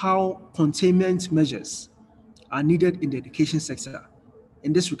how containment measures are needed in the education sector.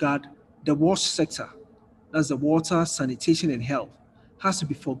 In this regard, the WASH sector, that's the water, sanitation, and health, has to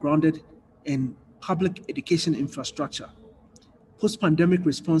be foregrounded in public education infrastructure. Post-pandemic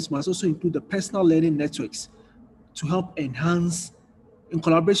response must also include the personal learning networks to help enhance, in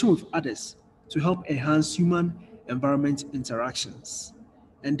collaboration with others, to help enhance human-environment interactions.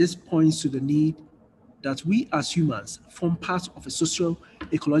 And this points to the need that we as humans form part of a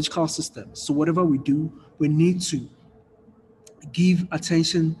socio-ecological system. So whatever we do, we need to give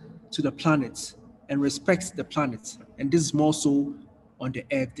attention to the planet and respect the planet. And this is more so on the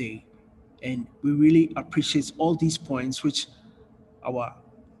Earth Day. And we really appreciate all these points which our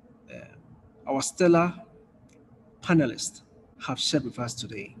stellar panelists have shared with us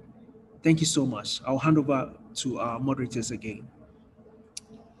today. Thank you so much. I'll hand over to our moderators again.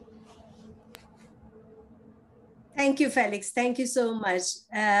 Thank you, Felix. Thank you so much.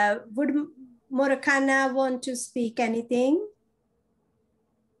 Would Morokana want to speak anything?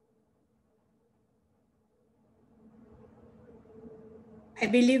 I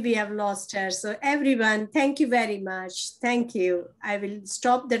believe we have lost her. So everyone, thank you very much. Thank you. I will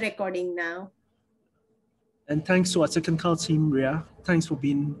stop the recording now. And thanks to our technical team, Ria. Thanks for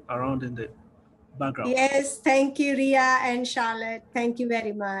being around in the background. Yes, thank you, Ria and Charlotte. Thank you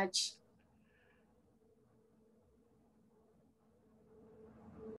very much.